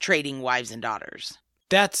much. Trading wives and daughters.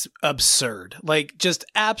 That's absurd. Like, just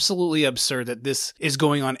absolutely absurd that this is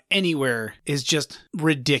going on anywhere is just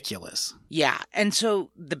ridiculous. Yeah. And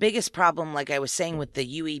so the biggest problem, like I was saying with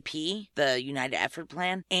the UEP, the United Effort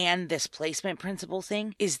Plan, and this placement principle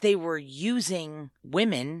thing, is they were using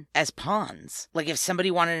women as pawns. Like if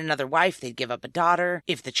somebody wanted another wife, they'd give up a daughter.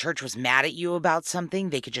 If the church was mad at you about something,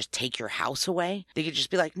 they could just take your house away. They could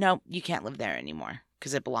just be like, no, you can't live there anymore,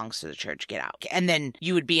 because it belongs to the church. Get out. And then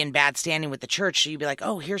you would be in bad standing with the church. So you'd be like,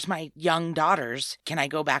 oh, here's my young daughters. Can I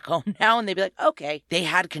go back home now? And they'd be like, okay. They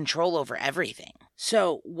had control over everything.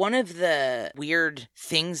 So one of the weird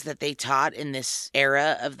things that they taught in this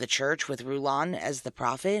era of the church with Rulon as the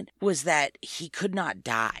prophet was that he could not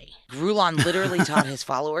die. Rulon literally taught his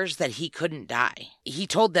followers that he couldn't die. He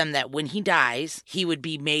told them that when he dies, he would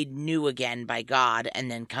be made new again by God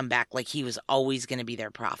and then come back, like he was always going to be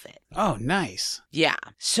their prophet. Oh, nice. Yeah.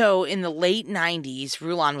 So in the late 90s,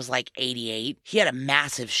 Rulon was like 88. He had a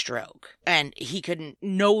massive stroke and he could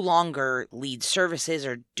no longer lead services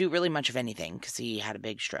or do really much of anything because he had a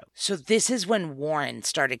big stroke. So this is when Warren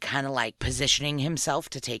started kind of like positioning himself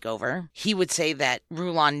to take over. He would say that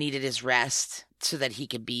Rulon needed his rest so that he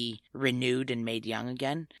could be renewed and made young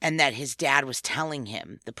again. And that his dad was telling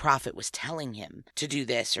him, the prophet was telling him to do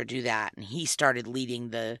this or do that. And he started leading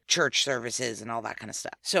the church services and all that kind of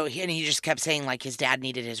stuff. So he just kept saying like his dad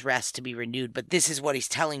needed his rest to be renewed. But this is what he's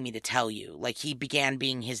telling me to tell you. Like he began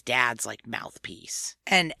being his dad's like mouthpiece.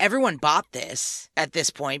 And everyone bought this at this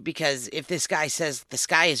point because if this guy says the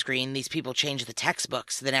sky is green, these people change the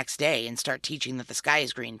textbooks the next day and start teaching that the sky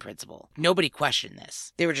is green principle. Nobody questioned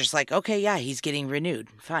this. They were just like, okay, yeah, he's getting renewed.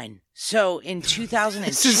 Fine. So in 2002...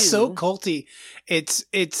 This is so culty. It's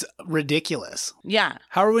ridiculous. Yeah.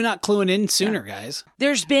 How are we not cluing in sooner, guys?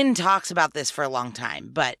 There's been talks about this for a long time,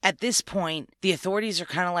 but at this point, the authorities are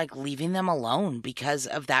kind of like leaving them alone because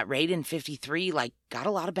of that raid in 53, like, got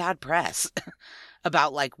a lot of bad press.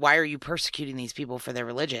 About like, why are you persecuting these people for their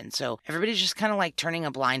religion? So everybody's just kind of like turning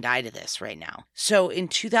a blind eye to this right now. So in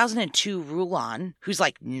 2002, Rulon, who's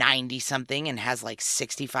like 90 something and has like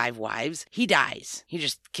 65 wives, he dies. He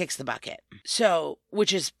just kicks the bucket. So,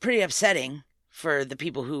 which is pretty upsetting for the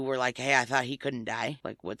people who were like, hey, I thought he couldn't die.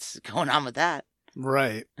 Like, what's going on with that?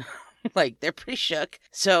 Right. Like, they're pretty shook.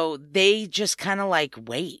 So they just kind of like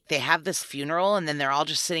wait. They have this funeral and then they're all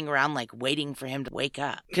just sitting around like waiting for him to wake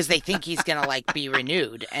up because they think he's going to like be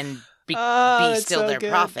renewed and be still so their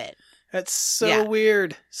prophet. That's so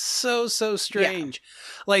weird. So strange.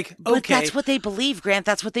 Yeah. Like, okay. But that's what they believe, Grant.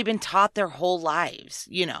 That's what they've been taught their whole lives,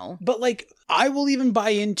 you know? But like, I will even buy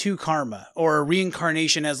into karma or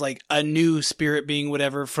reincarnation as like a new spirit being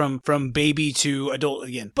whatever from baby to adult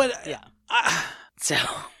again. But yeah.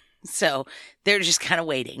 So they're just kind of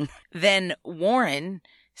waiting. Then Warren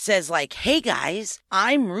says like, hey guys,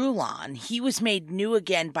 I'm Rulon. He was made new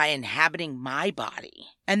again by inhabiting my body.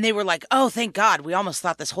 And they were like, oh, thank God. We almost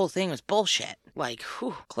thought this whole thing was bullshit. Like,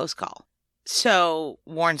 whew, close call. So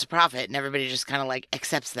Warren's a prophet and everybody just kind of like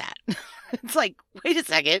accepts that. It's like, wait a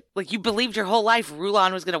second. Like you believed your whole life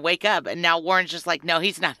Rulon was going to wake up. And now Warren's just like, no,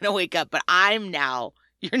 he's not going to wake up. But I'm now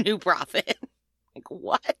your new prophet. Like,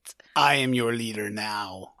 what? I am your leader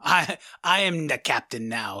now. I am the captain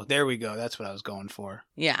now. There we go. That's what I was going for.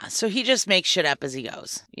 Yeah, so he just makes shit up as he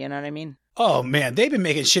goes. You know what I mean? Oh, man. They've been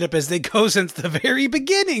making shit up as they go since the very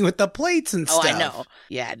beginning with the plates and stuff. Oh, I know.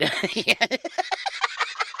 Yeah.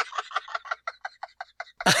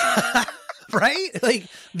 Right? Like,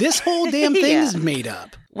 this whole damn thing is made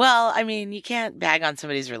up. Well, I mean, you can't bag on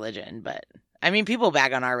somebody's religion, but... I mean, people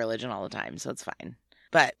bag on our religion all the time, so it's fine.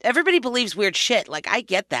 But everybody believes weird shit. Like, I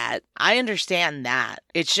get that. I understand that.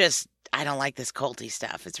 It's just, I don't like this culty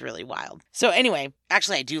stuff. It's really wild. So anyway,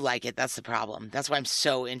 actually, I do like it. That's the problem. That's why I'm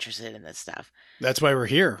so interested in this stuff. That's why we're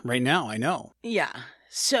here right now. I know. Yeah.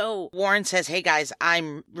 So Warren says, hey guys,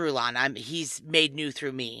 I'm Rulon. He's made new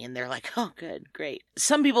through me. And they're like, oh, good, great.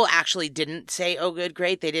 Some people actually didn't say, oh, good,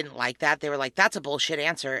 great. They didn't like that. They were like, that's a bullshit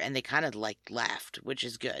answer. And they kind of like left, which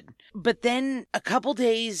is good. But then a couple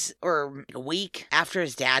days or a week after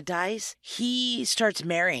his dad dies, he starts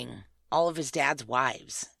marrying all of his dad's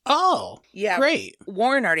wives. Oh, yeah. Great.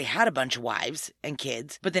 Warren already had a bunch of wives and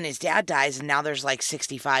kids, but then his dad dies and now there's like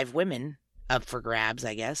 65 women up for grabs,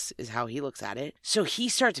 I guess, is how he looks at it. So he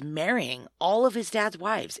starts marrying all of his dad's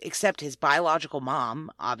wives, except his biological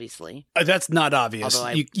mom, obviously. That's not obvious.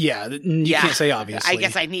 You can't say obviously. I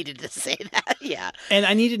guess I needed to say that, yeah. And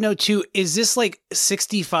I need to know, too, is this like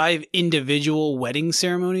 65 individual wedding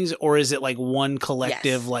ceremonies, or is it like one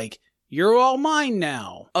collective, like, you're all mine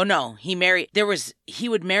now? Oh, no. He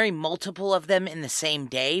would marry multiple of them in the same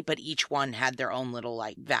day, but each one had their own little,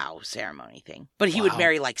 like, vow ceremony thing. But he would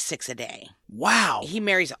marry, like, 6 a day. Wow. He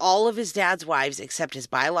marries all of his dad's wives except his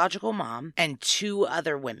biological mom and 2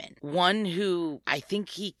 other women. One who I think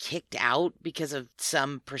he kicked out because of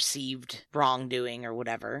some perceived wrongdoing or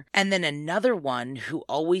whatever. And then another one who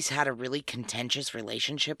always had a really contentious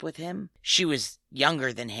relationship with him. She was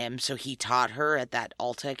younger than him, so he taught her at that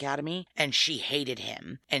Alta Academy, and she hated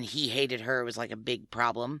him, and he hated her. It was like a big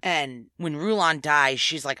problem. And when Rulon dies,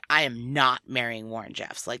 she's like, I am not marrying Warren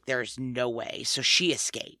Jeffs. Like, there's no way. So she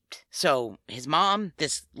escaped. So his mom,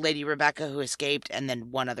 this lady Rebecca who escaped, and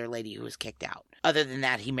then one other lady who was kicked out. Other than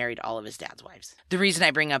that, he married all of his dad's wives. The reason I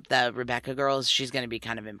bring up the Rebecca girl is she's going to be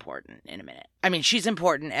kind of important in a minute. I mean, she's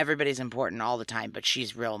important. Everybody's important all the time, but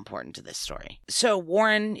she's real important to this story. So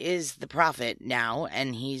Warren is the prophet now,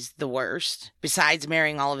 and he's the worst. Besides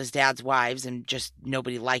marrying all of his dad's wives and just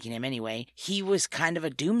nobody liking him anyway, he was kind of a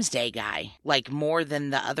doomsday guy, like more than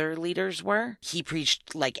the other leaders were. He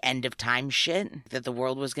preached like end of time shit, that the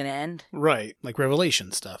world was going to end. Right, like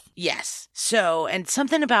Revelation stuff. Yes. So, and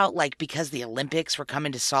something about like because the Olympics were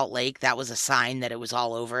coming to Salt Lake, that was a sign that it was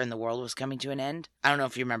all over and the world was coming to an end. I don't know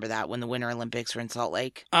if you remember that when the Winter Olympics were in Salt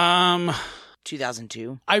Lake.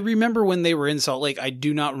 2002. I remember when they were in Salt Lake. I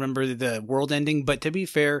do not remember the world ending, but to be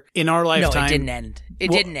fair, in our lifetime... No, it didn't end.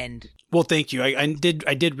 It didn't end. Well, thank you. I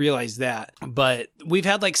did realize that, but we've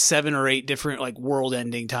had like 7 or 8 different like world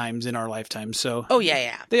ending times in our lifetime. So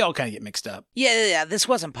yeah. They all kind of get mixed up. Yeah. This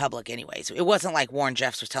wasn't public anyways. It wasn't like Warren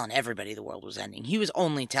Jeffs was telling everybody the world was ending. He was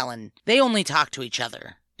only telling, they only talk to each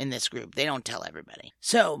other in this group. They don't tell everybody.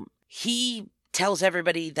 So he tells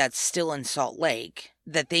everybody that's still in Salt Lake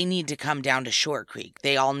that they need to come down to Short Creek.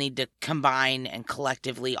 They all need to combine and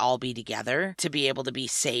collectively all be together to be able to be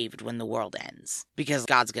saved when the world ends, because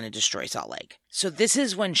God's going to destroy Salt Lake. So this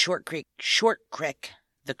is when Short Creek,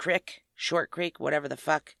 whatever the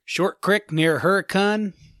fuck. Short Creek near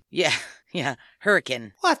Hurricane? Yeah,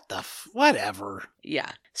 Hurricane. Whatever.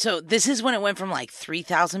 Yeah. So this is when it went from like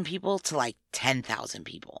 3,000 people to like 10,000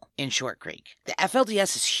 people in Short Creek. The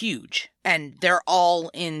FLDS is huge, and they're all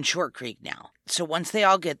in Short Creek now. So once they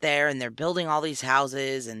all get there and they're building all these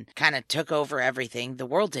houses and kind of took over everything, the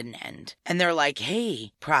world didn't end. And they're like,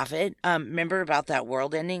 hey, prophet, remember about that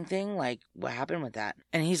world ending thing? Like, what happened with that?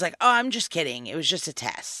 And he's like, oh, I'm just kidding. It was just a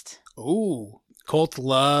test. Ooh. Cults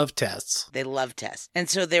love tests. They love tests. And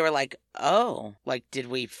so they were like, oh, like, did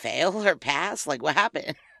we fail or pass? Like, what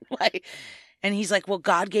happened? And he's like, well,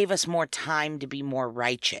 God gave us more time to be more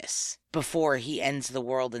righteous before he ends the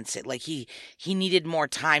world and sit. Like, he needed more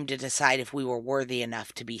time to decide if we were worthy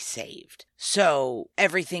enough to be saved. So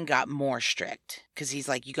everything got more strict because he's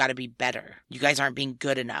like, you got to be better. You guys aren't being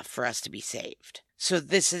good enough for us to be saved. So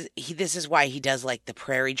this is why he does like the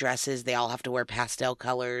prairie dresses. They all have to wear pastel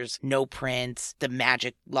colors, no prints, the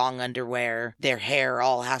magic long underwear. Their hair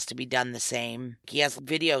all has to be done the same. He has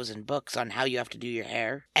videos and books on how you have to do your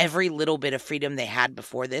hair. Every little bit of freedom they had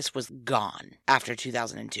before this was gone after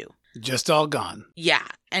 2002. Just all gone. Yeah.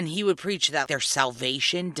 And he would preach that their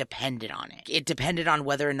salvation depended on it. It depended on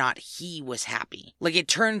whether or not he was happy. Like, it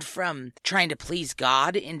turned from trying to please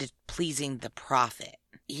God into pleasing the prophet.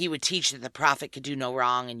 He would teach that the prophet could do no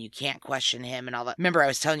wrong and you can't question him and all that. Remember, I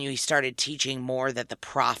was telling you he started teaching more that the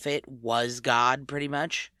prophet was God, pretty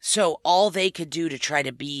much. So all they could do to try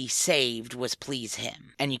to be saved was please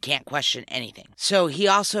him, and you can't question anything. So he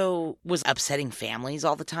also was upsetting families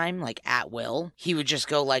all the time, like at will. He would just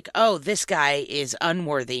go like, oh, this guy is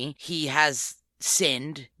unworthy. He has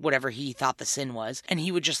sinned, whatever he thought the sin was, and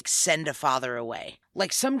he would just send a father away.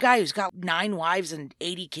 Like some guy who's got 9 wives and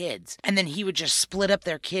 80 kids, and then he would just split up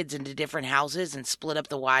their kids into different houses and split up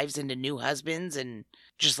the wives into new husbands and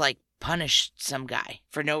just like punish some guy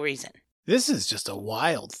for no reason. This is just a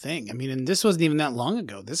wild thing. I mean, and this wasn't even that long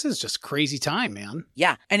ago. This is just crazy time, man.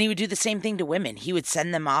 Yeah. And he would do the same thing to women. He would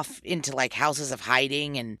send them off into like houses of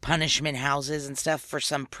hiding and punishment houses and stuff for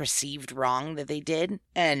some perceived wrong that they did,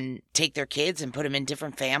 and take their kids and put them in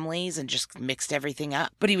different families and just mixed everything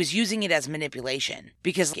up. But he was using it as manipulation,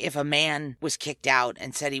 because if a man was kicked out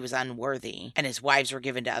and said he was unworthy and his wives were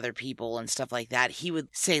given to other people and stuff like that, he would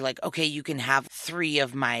say like, okay, you can have 3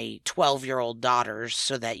 of my 12-year-old daughters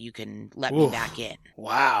so that you can let me back in.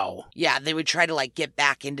 Wow. Yeah, they would try to like get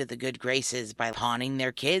back into the good graces by pawning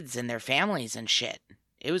their kids and their families and shit.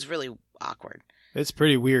 It was really awkward. It's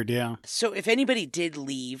pretty weird, yeah. So if anybody did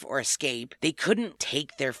leave or escape, they couldn't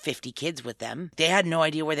take their 50 kids with them. They had no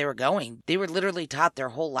idea where they were going. They were literally taught their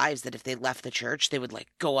whole lives that if they left the church, they would like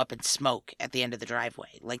go up and smoke at the end of the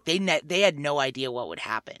driveway. Like they had no idea what would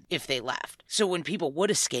happen if they left. So when people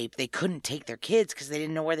would escape, they couldn't take their kids because they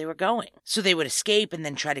didn't know where they were going. So they would escape and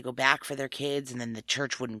then try to go back for their kids, and then the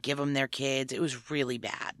church wouldn't give them their kids. It was really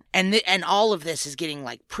bad. And all of this is getting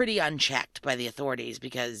like pretty unchecked by the authorities,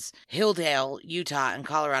 because Hilldale, Utah, and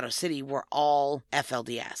Colorado City were all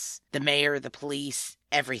FLDS. The mayor, the police,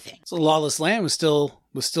 everything. So lawless land was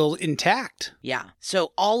still intact. Yeah.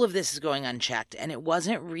 So all of this is going unchecked. And it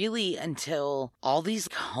wasn't really until all these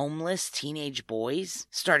homeless teenage boys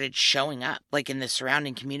started showing up, like in the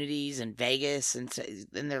surrounding communities in Vegas. And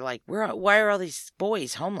they're like, why are all these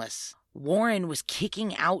boys homeless? Warren was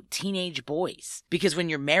kicking out teenage boys, because when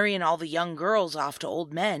you're marrying all the young girls off to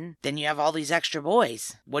old men, then you have all these extra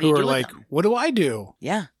boys. What do you do with them? What do I do?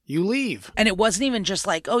 Yeah. You leave. And it wasn't even just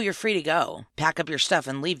like, oh, you're free to go. Pack up your stuff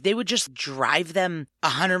and leave. They would just drive them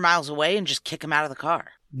 100 miles away and just kick them out of the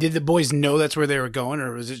car. Did the boys know that's where they were going,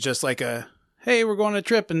 or was it just like hey, we're going on a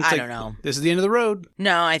trip, and I don't know. This is the end of the road?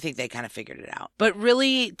 No, I think they kind of figured it out. But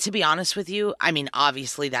really, to be honest with you, I mean,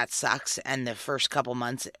 obviously that sucks. And the first couple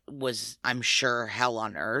months was, I'm sure, hell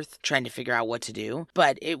on earth trying to figure out what to do.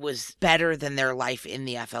 But it was better than their life in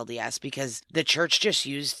the FLDS, because the church just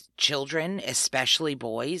used children, especially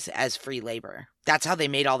boys, as free labor. That's how they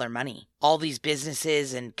made all their money. All these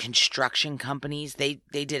businesses and construction companies, they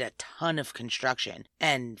did a ton of construction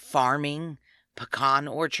and farming. pecan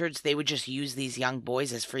orchards, they would just use these young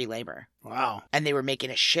boys as free labor. Wow. And they were making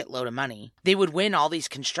a shitload of money. They would win all these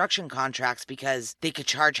construction contracts because they could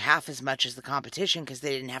charge half as much as the competition because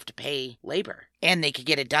they didn't have to pay labor. And they could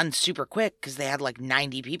get it done super quick because they had like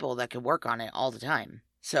 90 people that could work on it all the time.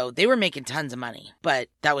 So they were making tons of money, but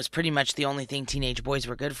that was pretty much the only thing teenage boys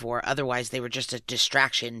were good for. Otherwise, they were just a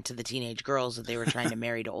distraction to the teenage girls that they were trying to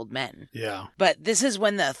marry to old men. Yeah. But this is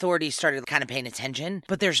when the authorities started kind of paying attention.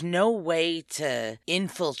 But there's no way to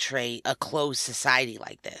infiltrate a closed society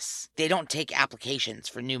like this. They don't take applications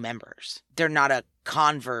for new members. They're not a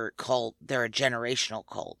convert cult, they're a generational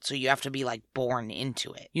cult. So you have to be like born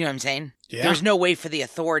into it. You know what I'm saying? Yeah. There's no way for the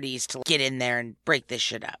authorities to get in there and break this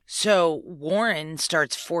shit up. So Warren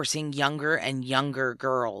starts forcing younger and younger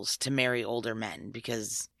girls to marry older men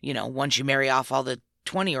because, you know, once you marry off all the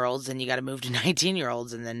 20-year-olds, then you got to move to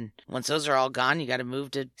 19-year-olds. And then once those are all gone, you got to move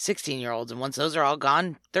to 16-year-olds. And once those are all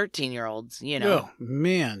gone, 13-year-olds, you know. Oh,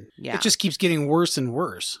 man. Yeah. It just keeps getting worse and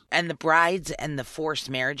worse. And the brides and the forced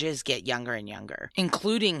marriages get younger and younger,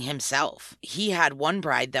 including himself. He had one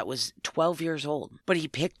bride that was 12 years old, but he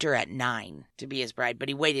picked her at 9 to be his bride, but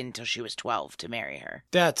he waited until she was 12 to marry her.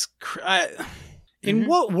 That's... In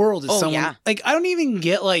what world is someone... Yeah. Like, I don't even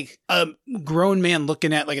get, like, a grown man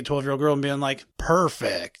looking at, like, a 12-year-old girl and being like,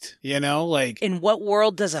 perfect. You know? Like... In what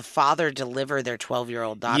world does a father deliver their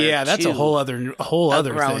 12-year-old daughter Yeah, that's a whole other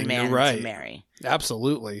grown thing. man You're right. to marry?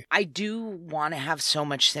 Absolutely. I do want to have so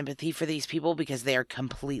much sympathy for these people because they are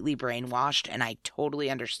completely brainwashed, and I totally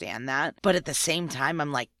understand that. But at the same time,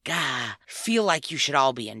 I'm like, feel like you should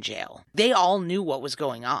all be in jail. They all knew what was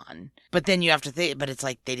going on. But then you have to think, but it's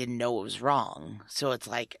like they didn't know it was wrong. So it's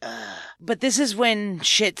like, But this is when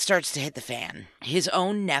shit starts to hit the fan. His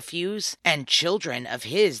own nephews and children of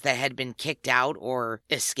his that had been kicked out or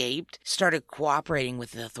escaped started cooperating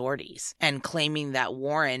with the authorities and claiming that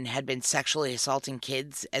Warren had been sexually assaulting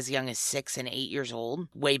kids as young as 6 and 8 years old,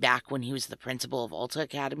 way back when he was the principal of Alta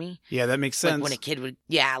Academy. Yeah, that makes sense. Like when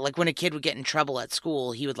a kid would get in trouble at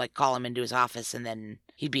school, he would like call him into his office and then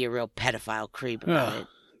he'd be a real pedophile creep about it.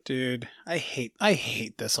 Dude, I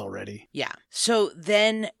hate this already. Yeah. So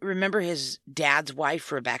then remember his dad's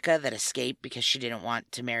wife, Rebecca, that escaped because she didn't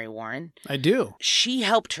want to marry Warren? I do. She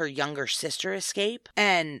helped her younger sister escape,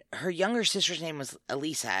 and her younger sister's name was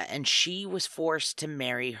Elisa, and she was forced to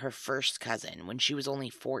marry her first cousin when she was only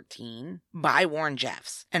 14 by Warren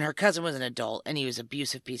Jeffs. And her cousin was an adult, and he was an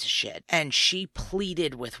abusive piece of shit. And she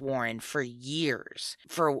pleaded with Warren for years.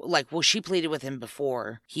 She pleaded with him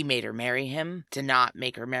before he made her marry him to not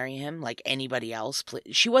make her marry him like anybody else.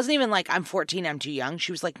 She wasn't even like, I'm 14, I'm too young.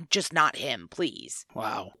 She was like, just not him, please.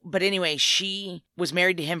 Wow. But anyway, she was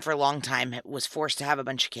married to him for a long time, was forced to have a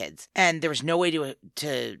bunch of kids, and there was no way to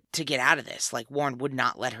get out of this. Like, Warren would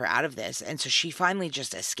not let her out of this, and so she finally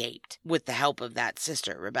just escaped with the help of that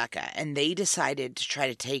sister, Rebecca, and they decided to try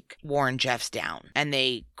to take Warren Jeffs down, and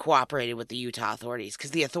they cooperated with the Utah authorities,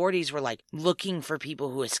 because the authorities were, like, looking for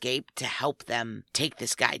people who escaped to help them take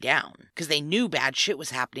this guy down, because they knew bad shit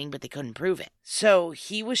was happening, but they couldn't prove it. So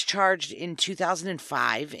he was charged in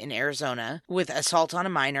 2005 in Arizona with assault on a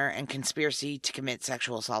minor and conspiracy to commit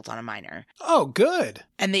sexual assault on a minor. Oh, good.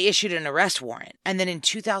 And they issued an arrest warrant. And then in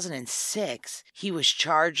 2006, he was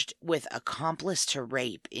charged with accomplice to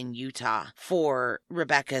rape in Utah for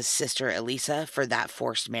Rebecca's sister, Elisa, for that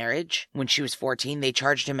forced marriage. When she was 14, they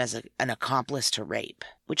charged him as an accomplice to rape,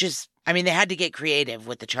 which is... I mean, they had to get creative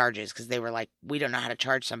with the charges because they were like, we don't know how to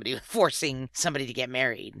charge somebody with forcing somebody to get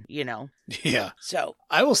married, you know? Yeah. So.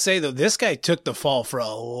 I will say, though, this guy took the fall for a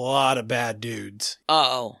lot of bad dudes.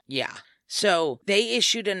 Oh, yeah. So they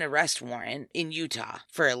issued an arrest warrant in Utah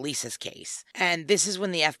for Elisa's case. And this is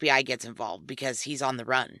when the FBI gets involved because he's on the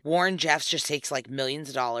run. Warren Jeffs just takes like millions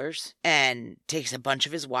of dollars and takes a bunch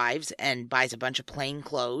of his wives and buys a bunch of plain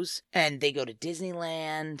clothes. And they go to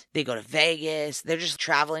Disneyland. They go to Vegas. They're just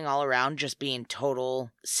traveling all around, just being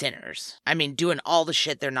total sinners. I mean, doing all the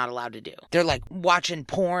shit they're not allowed to do. They're like watching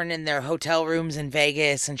porn in their hotel rooms in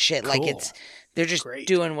Vegas and shit. Cool. Like they're just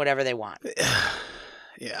doing whatever they want.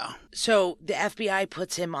 Yeah. So the FBI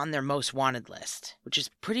puts him on their most wanted list, which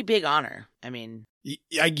is pretty big honor. I mean...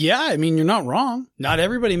 Yeah, I mean, you're not wrong. Not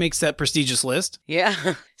everybody makes that prestigious list.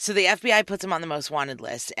 Yeah. So the FBI puts him on the most wanted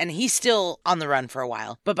list, and he's still on the run for a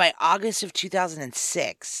while. But by August of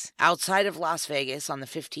 2006, outside of Las Vegas on the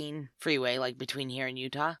 15 freeway, like between here and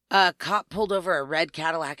Utah, a cop pulled over a red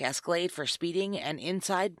Cadillac Escalade for speeding, and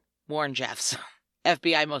inside, Warren Jeffs.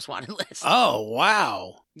 FBI most wanted list. Oh,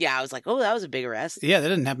 wow. Yeah, I was like, oh, that was a big arrest. Yeah, that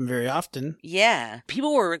didn't happen very often. Yeah.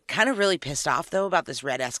 People were kind of really pissed off, though, about this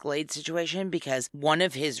red Escalade situation because one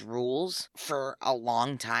of his rules for a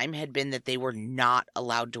long time had been that they were not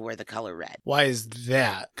allowed to wear the color red. Why is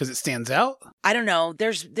that? Because it stands out? I don't know.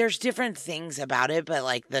 There's different things about it, but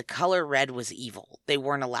like the color red was evil. They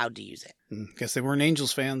weren't allowed to use it. Guess they weren't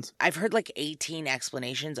Angels fans. I've heard like 18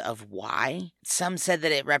 explanations of why. Some said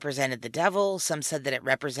that it represented the devil. Some said that it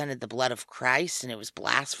represented the blood of Christ and it was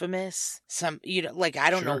blasphemous. Some, I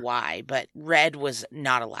don't know why, but red was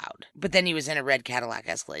not allowed. But then he was in a red Cadillac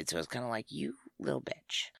Escalade, so it was kind of like, you little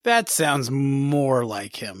bitch. That sounds more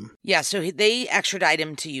like him. Yeah, so they extradite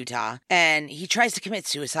him to Utah, and he tries to commit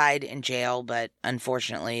suicide in jail, but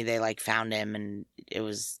unfortunately they found him and it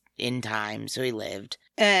was in time, so he lived.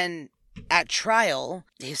 And at trial,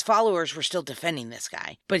 his followers were still defending this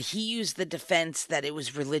guy, but he used the defense that it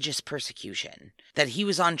was religious persecution, that he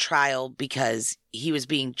was on trial because he was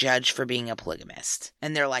being judged for being a polygamist.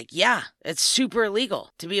 And they're like, yeah, it's super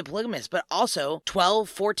illegal to be a polygamist, but also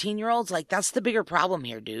 12, 14-year-olds, that's the bigger problem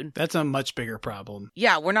here, dude. That's a much bigger problem.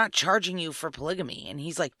 Yeah, we're not charging you for polygamy. And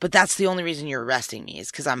he's like, but that's the only reason you're arresting me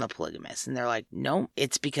is because I'm a polygamist. And they're like, no,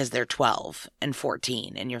 it's because they're 12 and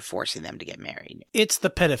 14 and you're forcing them to get married. It's the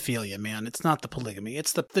pedophilia, man. It's not the polygamy.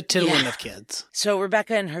 It's the tiddling of kids. So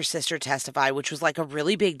Rebecca and her sister testify, which was a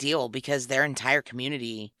really big deal because their entire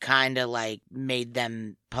community kind of made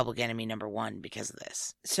them public enemy number one because of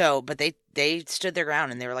this. So, but they stood their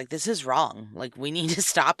ground and they were like, this is wrong. We need to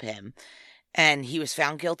stop him. And he was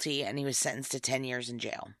found guilty and he was sentenced to 10 years in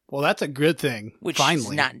jail. Well, that's a good thing. Which finally.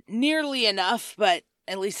 Is not nearly enough, but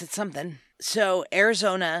at least it's something. So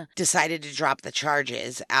Arizona decided to drop the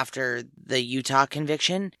charges after the Utah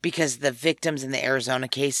conviction because the victims in the Arizona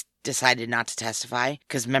case decided not to testify.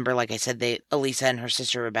 Because remember, like I said, Elisa and her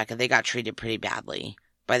sister Rebecca, they got treated pretty badly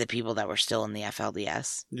by the people that were still in the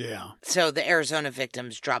FLDS. Yeah. So the Arizona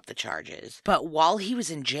victims dropped the charges. But while he was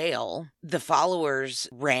in jail, the followers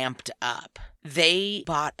ramped up. They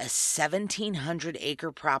bought a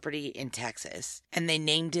 1,700-acre property in Texas, and they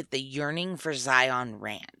named it the Yearning for Zion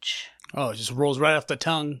Ranch. Oh, it just rolls right off the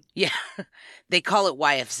tongue. Yeah. They call it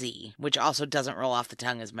YFZ, which also doesn't roll off the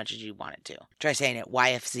tongue as much as you want it to. Try saying it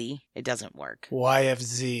YFZ. It doesn't work.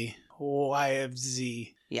 YFZ.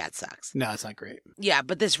 Yeah, it sucks. No, it's not great. Yeah,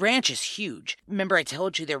 but this ranch is huge. Remember, I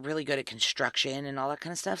told you they're really good at construction and all that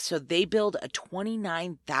kind of stuff. So they build a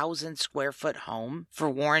 29,000 square foot home for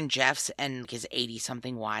Warren Jeffs and his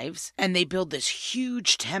 80-something wives. And they build this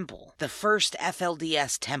huge temple, the first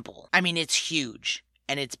FLDS temple. I mean, it's huge.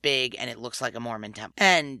 And it's big, and it looks like a Mormon temple.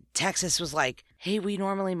 And Texas was like, hey, we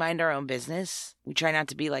normally mind our own business. We try not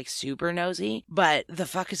to be super nosy. But the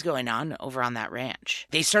fuck is going on over on that ranch?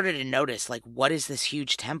 They started to notice, what is this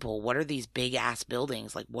huge temple? What are these big-ass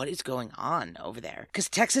buildings? What is going on over there? Because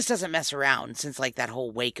Texas doesn't mess around since, that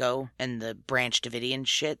whole Waco and the Branch Davidian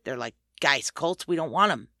shit. They're like, guys, cults, we don't want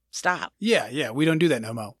them. Stop. Yeah, we don't do that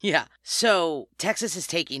no more. Yeah. So Texas is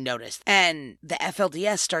taking notice, and the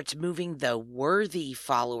FLDS starts moving the worthy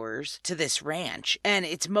followers to this ranch. And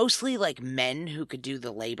it's mostly men who could do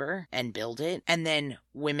the labor and build it, and then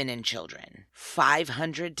women and children.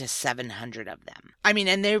 500 to 700 of them. I mean,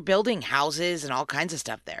 and they're building houses and all kinds of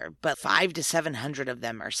stuff there, but 500 to 700 of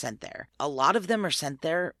them are sent there. A lot of them are sent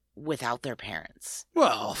there without their parents.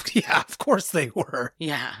 Well, yeah, of course they were.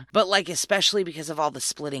 Yeah. But especially because of all the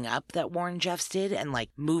splitting up that Warren Jeffs did and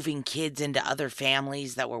moving kids into other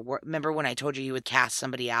families that were, remember when I told you he would cast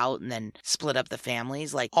somebody out and then split up the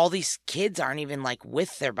families? All these kids aren't even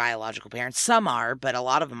with their biological parents. Some are, but a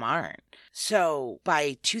lot of them aren't. So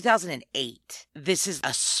by 2008, this is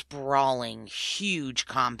a sprawling, huge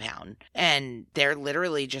compound. And they're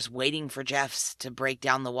literally just waiting for Jeffs to break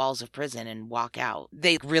down the walls of prison and walk out.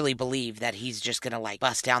 They really believe that he's just going to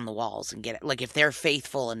bust down the walls and get it. If they're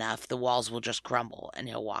faithful enough, the walls will just crumble and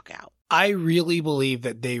he'll walk out. I really believe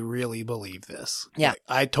that they really believe this. Yeah.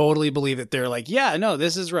 I totally believe that they're yeah, no,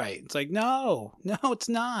 this is right. It's no, it's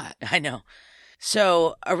not. I know.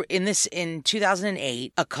 So in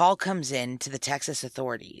 2008, a call comes in to the Texas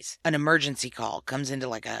authorities. An emergency call comes into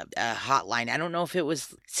a hotline. I don't know if it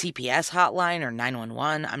was CPS hotline or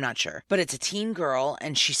 911. I'm not sure. But it's a teen girl,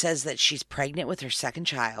 and she says that she's pregnant with her second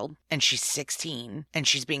child, and she's 16, and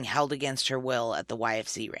she's being held against her will at the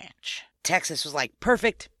YFZ ranch. Texas was like,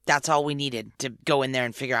 perfect. That's all we needed to go in there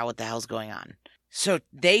and figure out what the hell's going on. So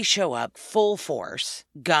they show up full force,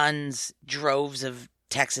 guns, droves of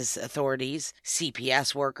Texas authorities,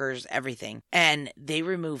 CPS workers, everything. And they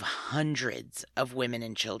remove hundreds of women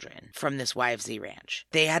and children from this YFZ ranch.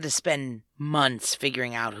 They had to spend months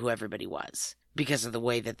figuring out who everybody was. because of the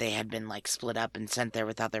way that they had been like split up and sent there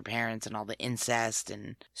without their parents and all the incest.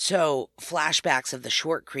 And so flashbacks of the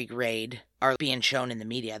Short Creek raid are being shown in the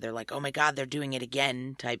media. They're like, oh my God, they're doing it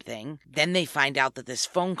again type thing. Then they find out that this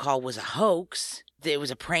phone call was a hoax. It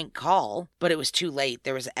was a prank call, but it was too late.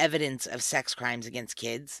 There was evidence of sex crimes against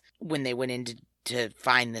kids when they went in to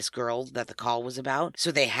find this girl that the call was about.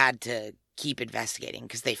 So they had to keep investigating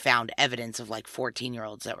because they found evidence of like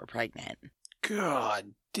 14-year-olds that were pregnant.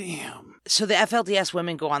 God damn. So the FLDS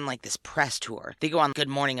women go on like this press tour. They go on Good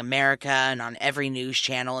Morning America and on every news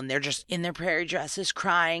channel, and they're just in their prairie dresses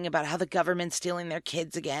crying about how the government's stealing their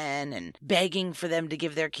kids again and begging for them to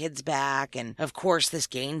give their kids back. And of course, this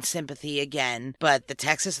gained sympathy again. But the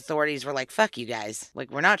Texas authorities were like, fuck you guys. Like,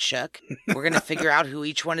 we're not shook. We're going to figure out who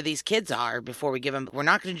each one of these kids are before we give them. We're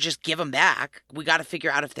not going to just give them back. We got to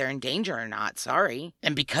figure out if they're in danger or not. Sorry.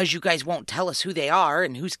 And because you guys won't tell us who they are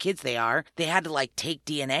and whose kids they are, they had to like take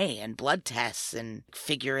DNA and blood tests and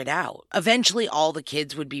figure it out. Eventually, all the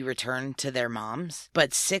kids would be returned to their moms,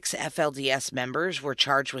 but 6 FLDS members were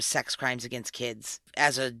charged with sex crimes against kids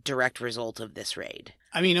as a direct result of this raid.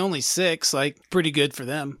 I mean, only 6, like, pretty good for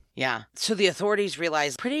them. Yeah. So the authorities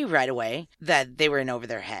realized pretty right away that they were in over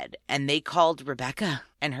their head, and they called Rebecca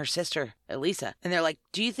and her sister, Elisa. And they're like,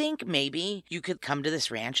 do you think maybe you could come to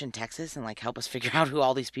this ranch in Texas and like help us figure out who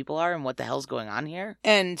all these people are and what the hell's going on here?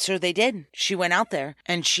 And so they did. She went out there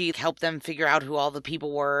and she helped them figure out who all the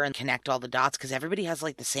people were and connect all the dots because everybody has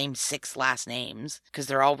like the same 6 last names because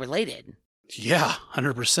they're all related. Yeah,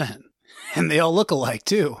 100%. And they all look alike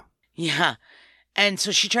too. Yeah. And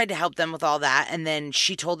so she tried to help them with all that. And then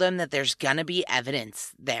she told them that there's going to be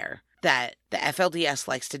evidence there that the FLDS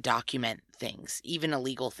likes to document things, even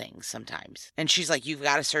illegal things sometimes. And she's like, you've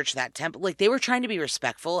got to search that temple. Like, they were trying to be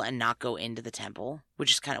respectful and not go into the temple,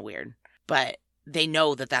 which is kind of weird. But they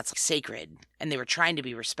know that that's sacred. And they were trying to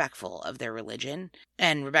be respectful of their religion.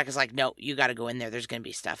 And Rebecca's like, no, you got to go in there. There's going to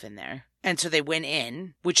be stuff in there. And so they went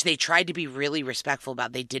in, which they tried to be really respectful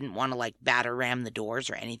about. They didn't want to like batter ram the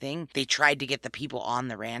doors or anything. They tried to get the people on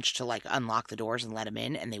the ranch to like unlock the doors and let them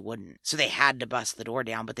in, and they wouldn't. So they had to bust the door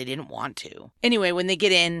down, but they didn't want to. Anyway, when they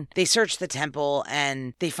get in, they search the temple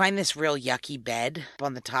and they find this real yucky bed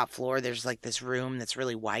on the top floor. There's like this room that's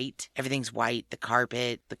really white. Everything's white, the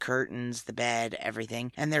carpet, the curtains, the bed,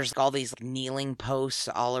 everything. And there's all these kneeling posts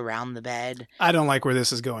all around the bed. I don't like where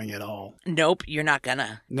this is going at all. Nope, you're not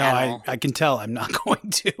gonna. No, I can tell I'm not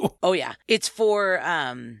going to. Oh, yeah. It's for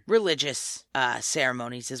religious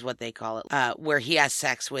ceremonies is what they call it, where he has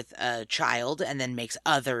sex with a child and then makes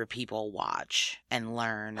other people watch and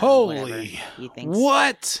learn. Holy. He thinks.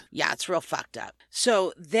 What? Yeah, it's real fucked up.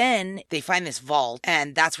 So then they find this vault,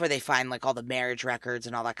 and that's where they find like all the marriage records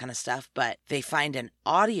and all that kind of stuff. But they find an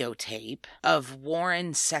audio tape of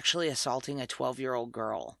Warren sexually assaulting a 12-year-old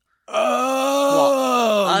girl.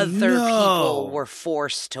 Oh, other people were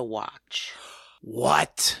forced to watch.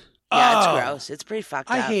 What? Yeah, it's gross. It's pretty fucked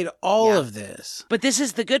up. I hate all of this. But this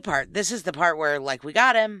is the good part. This is the part where, like, we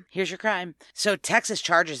got him. Here's your crime. So Texas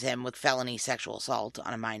charges him with felony sexual assault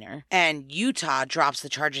on a minor. And Utah drops the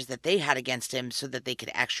charges that they had against him so that they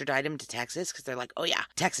could extradite him to Texas. Because they're like, oh, yeah,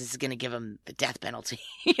 Texas is going to give him the death penalty.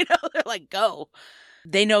 They're like, go.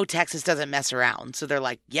 They know Texas doesn't mess around, so they're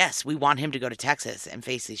like, yes, we want him to go to Texas and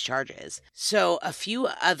face these charges. So a few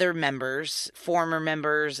other members, former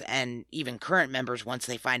members, and even current members, once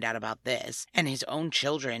they find out about this, and his own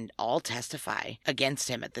children all testify against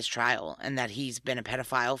him at this trial, and that he's been a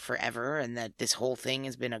pedophile forever, and that this whole thing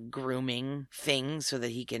has been a grooming thing so that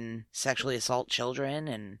he can sexually assault children,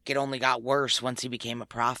 and it only got worse once he became a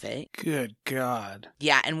prophet. Good God.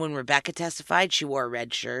 Yeah, and when Rebecca testified, she wore a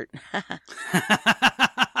red shirt.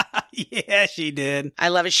 Yeah, she did. I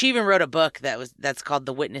love it. She even wrote a book that's called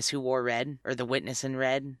The Witness Who Wore Red, or The Witness in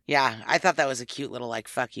Red. Yeah, I thought that was a cute little like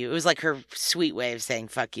fuck you. It was like her sweet way of saying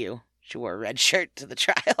fuck you. She wore a red shirt to the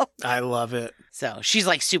trial. I love it. So she's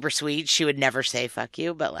like super sweet. She would never say fuck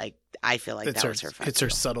you, but like I feel like that was her fuck you. It's her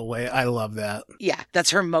subtle way. I love that. Yeah,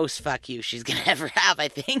 that's her most fuck you she's gonna ever have, I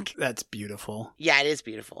think. That's beautiful. Yeah, it is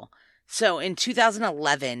beautiful. So in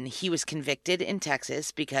 2011, he was convicted in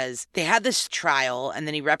Texas because they had this trial and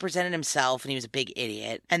then he represented himself and he was a big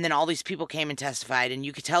idiot. And then all these people came and testified and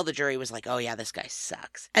you could tell the jury was like, oh yeah, this guy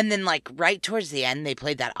sucks. And then like right towards the end, they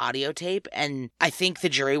played that audio tape and I think the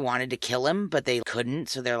jury wanted to kill him, but they couldn't.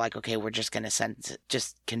 So they're like, okay, we're just going to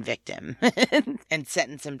just convict him and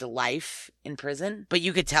sentence him to life in prison. But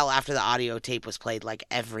you could tell after the audio tape was played, like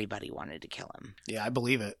everybody wanted to kill him. Yeah, I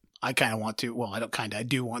believe it. I kind of want to. Well, I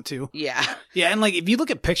do want to. Yeah. Yeah, and like if you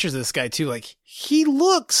look at pictures of this guy too, like he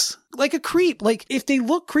looks like a creep. Like if they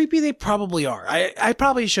look creepy, they probably are. I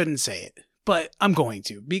probably shouldn't say it, but I'm going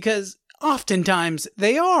to because Oftentimes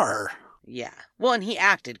they are. Yeah. Well, and he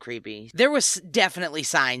acted creepy. There was definitely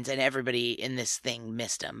signs, and everybody in this thing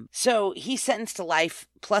missed him. So he's sentenced to life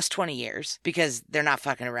plus 20 years because they're not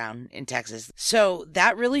fucking around in Texas. So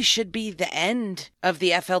that really should be the end of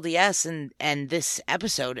the FLDS and this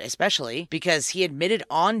episode, especially because he admitted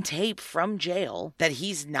on tape from jail that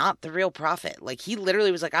he's not the real prophet. Like, he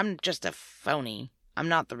literally was like, I'm just a phony. I'm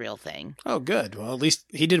not the real thing. Oh, good. Well, at least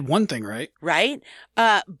he did one thing right. Right?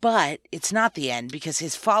 But it's not the end because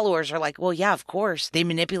his followers are like, well, yeah, of course. They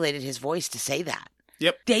manipulated his voice to say that.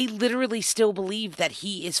 Yep. They literally still believe that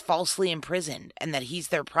he is falsely imprisoned and that he's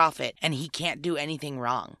their prophet and he can't do anything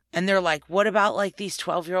wrong. And they're like, what about like these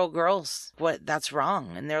 12-year-old girls? That's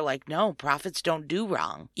wrong. And they're like, no, prophets don't do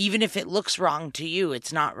wrong. Even if it looks wrong to you,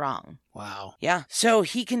 it's not wrong. Wow. Yeah. So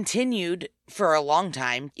he continued for a long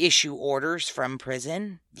time, issue orders from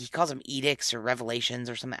prison. He calls them edicts or revelations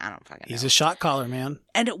or something. I don't fucking know. He's a shot caller, man.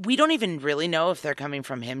 And we don't even really know if they're coming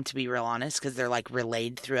from him, to be real honest, because they're like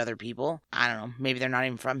relayed through other people. I don't know. Maybe they're not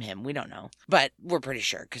even from him. We don't know. But we're pretty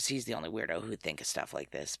sure because he's the only weirdo who would think of stuff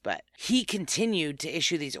like this. But he continued to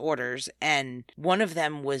issue these orders, and one of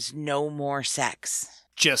them was no more sex.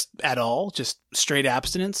 Just at all? Just straight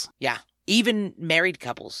abstinence? Yeah. Even married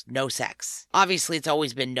couples, no sex. Obviously, it's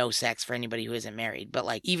always been no sex for anybody who isn't married, but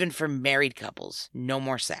like even for married couples, no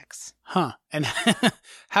more sex. Huh. And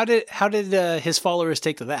how did his followers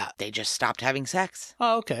take to that? They just stopped having sex.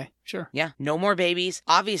 Oh, okay. Sure. Yeah. No more babies.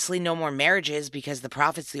 Obviously, no more marriages because the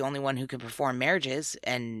prophet's the only one who can perform marriages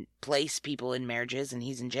and place people in marriages, and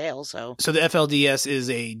he's in jail, so. So the FLDS is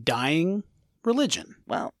a dying religion.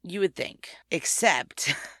 Well, you would think.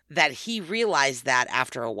 Except that he realized that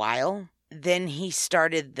after a while. Then he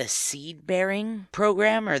started the seed-bearing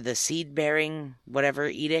program or the seed-bearing whatever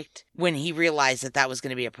edict when he realized that was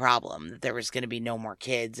going to be a problem, that there was going to be no more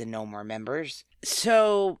kids and no more members.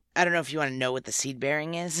 So, I don't know if you want to know what the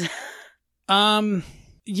seed-bearing is.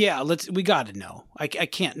 Yeah, we got to know. I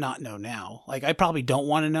can't not know now. Like, I probably don't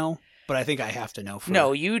want to know, but I think I have to know.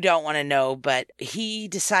 No, you don't want to know, but he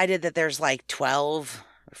decided that there's like 12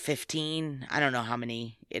 or 15, I don't know how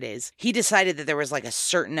many it is. He decided that there was like a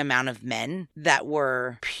certain amount of men that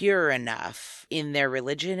were pure enough in their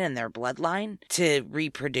religion and their bloodline to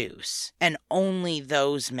reproduce. And only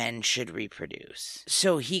those men should reproduce.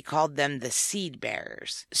 So he called them the seed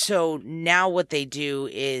bearers. So now what they do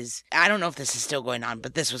is, I don't know if this is still going on,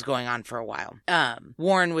 but this was going on for a while.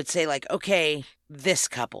 Warren would say like, okay, this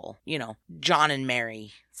couple, John and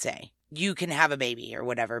Mary, say, you can have a baby or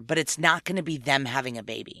whatever, but it's not going to be them having a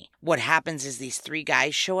baby. What happens is these 3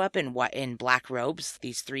 guys show up in black robes,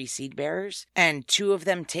 these 3 seed bearers, and 2 of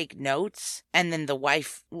them take notes, and then the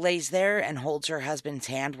wife lays there and holds her husband's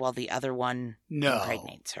hand while the other one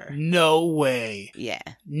impregnates her. No way. Yeah.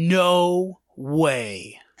 No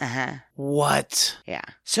way. Uh-huh. What? Yeah.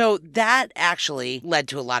 So that actually led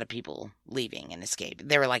to a lot of people leaving and escaping.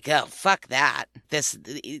 They were like, oh, fuck that.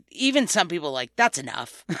 Even some people like, that's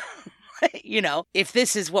enough. If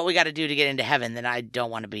this is what we got to do to get into heaven, then I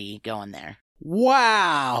don't want to be going there.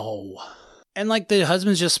 Wow. And like the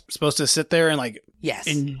husband's just supposed to sit there and like... Yes,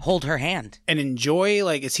 hold her hand. And enjoy,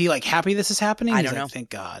 like, is he like happy this is happening? I don't know.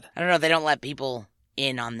 Thank God. I don't know. They don't let people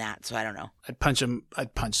in on that, so I don't know. I'd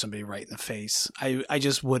punch somebody right in the face. I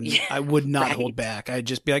just wouldn't. Yeah, I would not hold back. I'd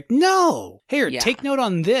just be like, no, here, take note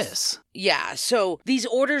on this. Yeah, so these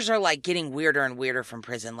orders are like getting weirder and weirder from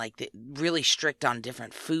prison, like really strict on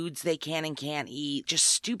different foods they can and can't eat, just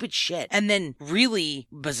stupid shit. And then really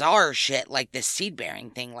bizarre shit like this seed bearing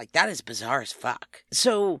thing, like that is bizarre as fuck.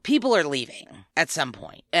 So people are leaving at some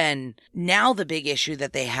point. And now the big issue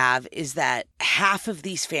that they have is that half of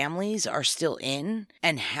these families are still in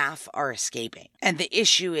and half are escaping. And the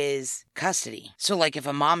issue is custody. So like if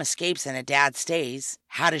a mom escapes and a dad stays,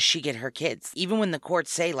 how does she get her kids? Even when the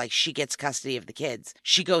courts say like she gets custody of the kids,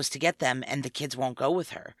 she goes to get them and the kids won't go with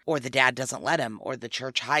her, or the dad doesn't let him, or the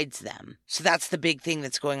church hides them. So that's the big thing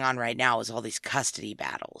that's going on right now is all these custody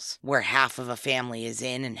battles where half of a family is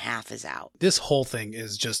in and half is out. This whole thing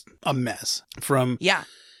is just a mess. From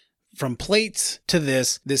plates to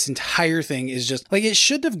this entire thing is just like, it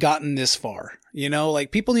shouldn't have gotten this far.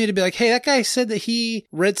 Like people need to be like, hey, that guy said that he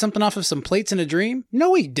read something off of some plates in a dream.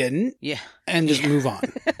 No, he didn't. Yeah. And just move on.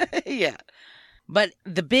 Yeah. But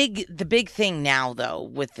the big thing now though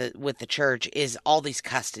with the church is all these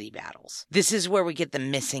custody battles. This is where we get the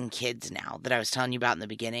missing kids now that I was telling you about in the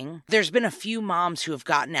beginning. There's been a few moms who have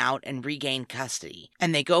gotten out and regained custody,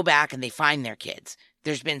 and they go back and they find their kids.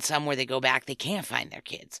 There's been some where they go back, they can't find their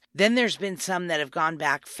kids. Then there's been some that have gone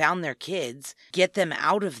back, found their kids, get them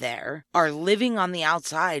out of there, are living on the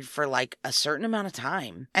outside for like a certain amount of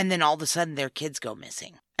time, and then all of a sudden their kids go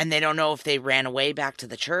missing. And they don't know if they ran away back to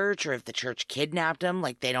the church or if the church kidnapped them.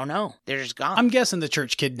 Like, they don't know. They're just gone. I'm guessing the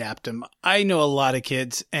church kidnapped them. I know a lot of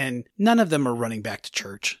kids, and none of them are running back to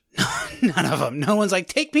church. None of them. No one's like,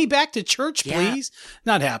 take me back to church, please.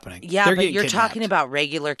 Not happening. Yeah, They're but you're kidnapped. talking about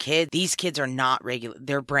regular kids. These kids are not regular.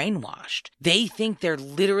 They're brainwashed. They think they're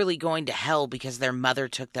literally going to hell because their mother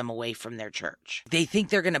took them away from their church. They think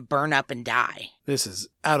they're going to burn up and die. This is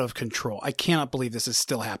out of control. I cannot believe this is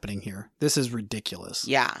still happening here. This is ridiculous.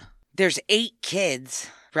 Yeah. There's 8 kids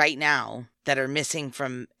right now that are missing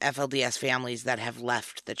from FLDS families that have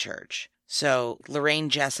left the church. So Lorraine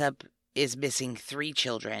Jessup is missing 3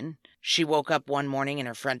 children. She woke up one morning and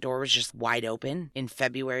her front door was just wide open in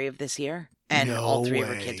February of this year. And all 3 of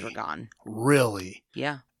her kids were gone. Really?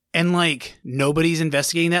 Yeah. And like, nobody's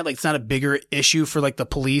investigating that? Like, it's not a bigger issue for like the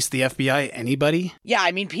police, the FBI, anybody? Yeah,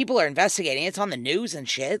 I mean, people are investigating. It's on the news and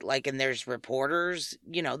shit. Like, and there's reporters,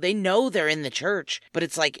 you know, they know they're in the church, but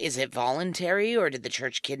it's like, is it voluntary or did the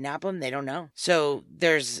church kidnap them? They don't know. So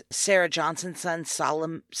there's Sarah Johnson's son,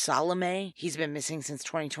 Salome. He's been missing since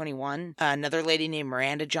 2021. Another lady named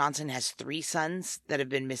Miranda Johnson has 3 sons that have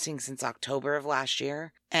been missing since October of last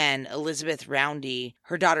year. And Elizabeth Roundy,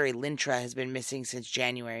 her daughter Elintra, has been missing since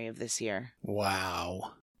January of this year.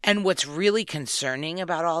 Wow. And what's really concerning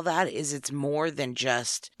about all that is it's more than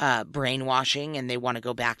just brainwashing and they want to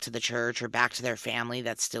go back to the church or back to their family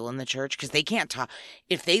that's still in the church, because they can't talk.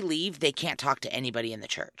 If they leave, they can't talk to anybody in the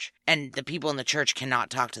church. And the people in the church cannot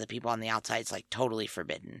talk to the people on the outside. It's like totally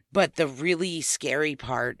forbidden. But the really scary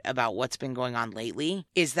part about what's been going on lately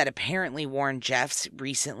is that apparently Warren Jeffs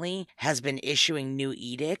recently has been issuing new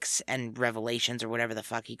edicts and revelations or whatever the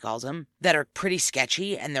fuck he calls them that are pretty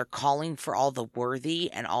sketchy, and they're calling for all the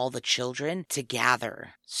worthy and all the children to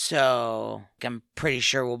gather. So I'm pretty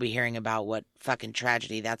sure we'll be hearing about what fucking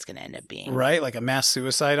tragedy that's going to end up being. Right? Like a mass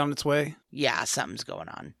suicide on its way? Yeah, something's going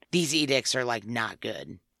on. These edicts are like not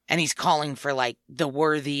good. And he's calling for like the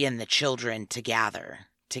worthy and the children to gather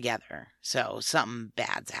together. So something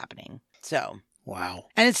bad's happening. So. Wow.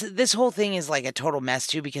 And this whole thing is like a total mess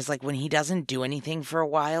too, because like when he doesn't do anything for a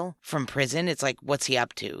while from prison, it's like, what's he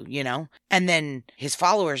up to, you know? And then his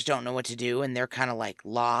followers don't know what to do and they're kind of like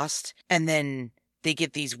lost. And then they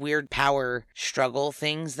get these weird power struggle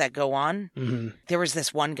things that go on. Mm-hmm. There was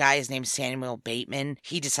this one guy, his name's Samuel Bateman.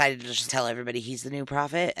 He decided to just tell everybody he's the new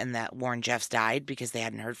prophet and that Warren Jeffs died because they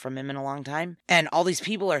hadn't heard from him in a long time. And all these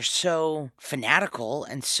people are so fanatical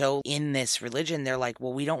and so in this religion. They're like,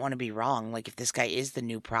 well, we don't want to be wrong. Like if this guy is the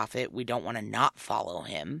new prophet, we don't want to not follow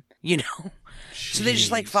him, you know? Jeez. So they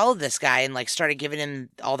just like followed this guy and like started giving him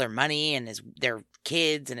all their money and their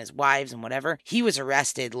kids and his wives and whatever. He was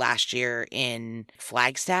arrested last year in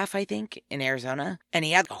Flagstaff, I think, in Arizona. And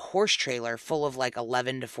he had a horse trailer full of like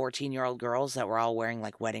 11 to 14-year-old girls that were all wearing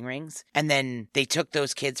like wedding rings. And then they took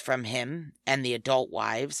those kids from him and the adult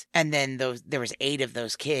wives. And then there was 8 of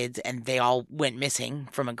those kids and they all went missing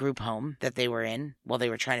from a group home that they were in while they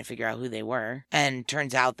were trying to figure out who they were. And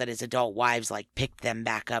turns out that his adult wives like picked them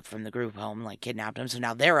back up from the group home, like kidnapped them. So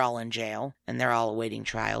now they're all in jail and they're all awaiting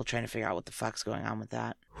trial, trying to figure out what the fuck's going on with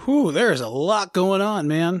that. Whew, there's a lot going on,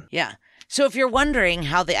 man. Yeah. So if you're wondering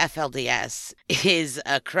how the FLDS is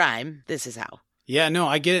a crime, this is how. Yeah, no,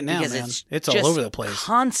 I get it now, because man. It's all over the place.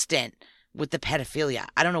 Constant with the pedophilia.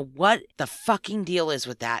 I don't know what the fucking deal is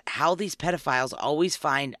with that. How these pedophiles always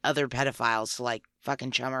find other pedophiles to like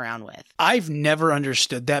fucking chum around with. I've never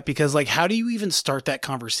understood that because like, how do you even start that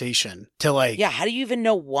conversation to like... Yeah, how do you even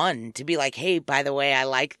know one to be like, hey, by the way, I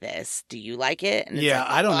like this. Do you like it? And yeah,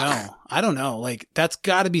 like, I don't know. I don't know. Like, that's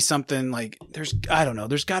got to be something like, I don't know.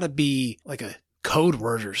 There's got to be like a code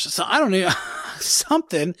word or something. I don't know.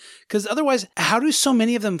 Something. Because otherwise, how do so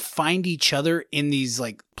many of them find each other in these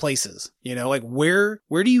like places? You know, like where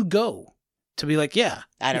do you go to be like, yeah,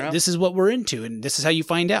 I don't know. This is what we're into and this is how you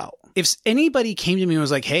find out. If anybody came to me and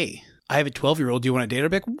was like, hey, I have a 12-year-old, do you want to date her?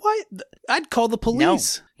 I'd be like, what? I'd call the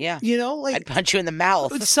police. No. Yeah. You know, like I'd punch you in the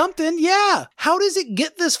mouth. Something. Yeah. How does it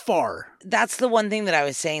get this far? That's the one thing that I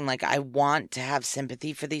was saying. Like, I want to have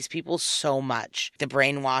sympathy for these people so much. The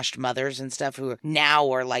brainwashed mothers and stuff who now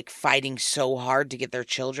are like fighting so hard to get their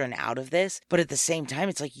children out of this. But at the same time,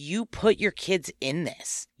 it's like you put your kids in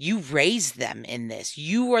this. You raised them in this.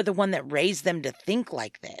 You are the one that raised them to think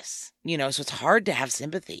like this. You know, so it's hard to have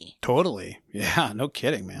sympathy. Totally. Yeah, no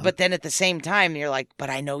kidding, man. But then at the same time, you're like, but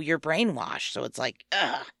I know you're brainwashed. So it's like,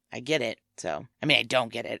 ugh, I get it. So, I mean, I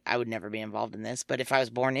don't get it. I would never be involved in this. But if I was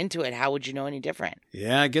born into it, how would you know any different?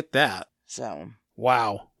 Yeah, I get that. So.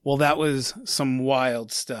 Wow. Well, that was some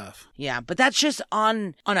wild stuff. Yeah, but that's just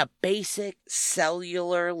on a basic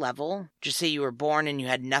cellular level. Just say you were born and you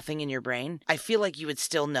had nothing in your brain. I feel like you would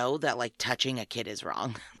still know that, like, touching a kid is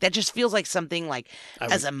wrong. That just feels like something, like,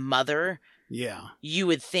 as a mother, you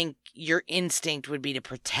would think your instinct would be to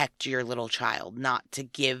protect your little child, not to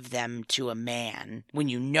give them to a man when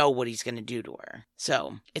you know what he's going to do to her.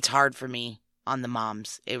 So it's hard for me. On the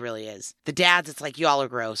moms, it really is. The dads, it's like, you all are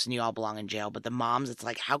gross and you all belong in jail. But the moms, it's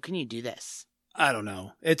like, how can you do this? I don't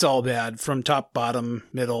know. It's all bad from top, bottom,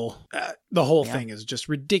 middle. The whole thing is just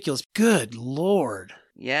ridiculous. Good Lord.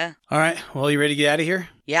 Yeah. All right. Well, you ready to get out of here?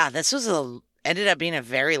 Yeah, this was ended up being a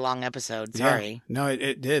very long episode. Sorry. Yeah. No,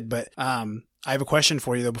 it did. But I have a question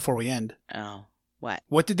for you, though, before we end. Oh, what?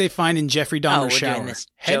 What did they find in Jeffrey Dahmer's shower? Doing this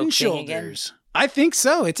Head and Shoulders. I think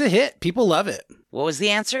so. It's a hit. People love it. What was the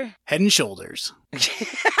answer? Head and Shoulders.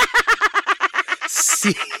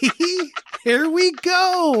 See? Here we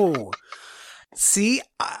go. See,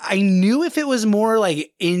 I knew if it was more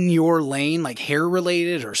like in your lane, like hair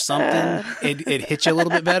related or something, it'd hit you a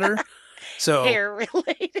little bit better. So hair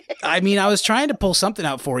related. I mean, I was trying to pull something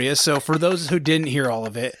out for you. So for those who didn't hear all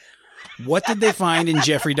of it, what did they find in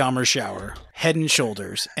Jeffrey Dahmer's shower? Head and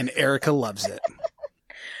Shoulders. And Erica loves it.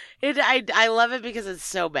 I love it because it's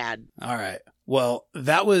so bad. All right. Well,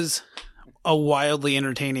 that was a wildly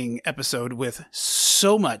entertaining episode with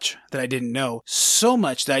so much that I didn't know, so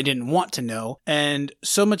much that I didn't want to know, and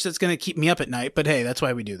so much that's going to keep me up at night. But hey, that's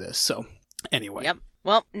why we do this. So anyway. Yep.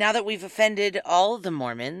 Well, now that we've offended all of the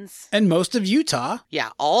Mormons. And most of Utah.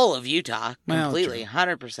 Yeah, all of Utah. Completely.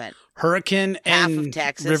 100%. Hurricane half and of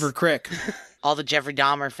Texas. River Creek. All the Jeffrey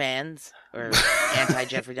Dahmer fans. Or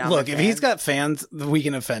anti-Jeffrey Dahmer Look, fans. if he's got fans, we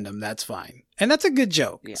can offend him. That's fine. And that's a good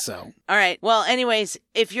joke. Yeah. So. All right. Well, anyways,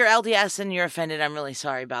 if you're LDS and you're offended, I'm really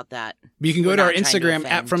sorry about that. You can go to our Instagram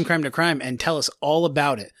at From Crime to Crime and tell us all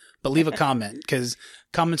about it. But leave a comment because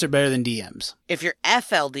comments are better than DMs. If you're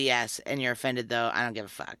FLDS and you're offended, though, I don't give a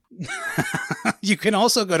fuck. You can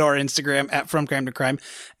also go to our Instagram at From Crime to Crime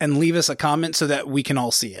and leave us a comment so that we can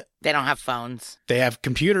all see it. They don't have phones. They have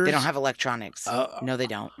computers. They don't have electronics. No, they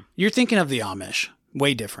don't. You're thinking of the Amish.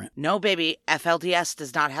 Way different. No, baby. FLDS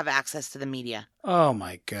does not have access to the media. Oh,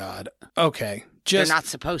 my God. Okay. They're not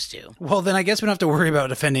supposed to. Well, then I guess we don't have to worry about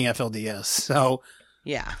defending FLDS. So.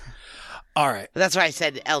 Yeah. All right. But that's why I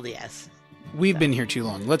said LDS. We've been here too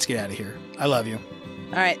long. Let's get out of here. I love you.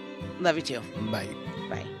 All right. Love you too. Bye.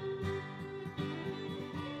 Bye.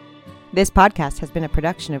 This podcast has been a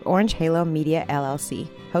production of Orange Halo Media, LLC,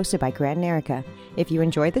 hosted by Grant and Erica. If you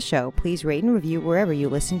enjoyed the show, please rate and review wherever you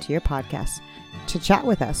listen to your podcasts. To chat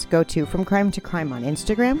with us, go to From Crime to Crime on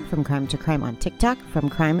Instagram, From Crime to Crime on TikTok, From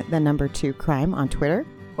Crime, 2 Crime on Twitter,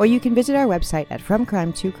 or you can visit our website at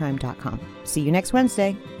FromCrime2Crime.com. See you next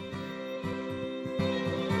Wednesday.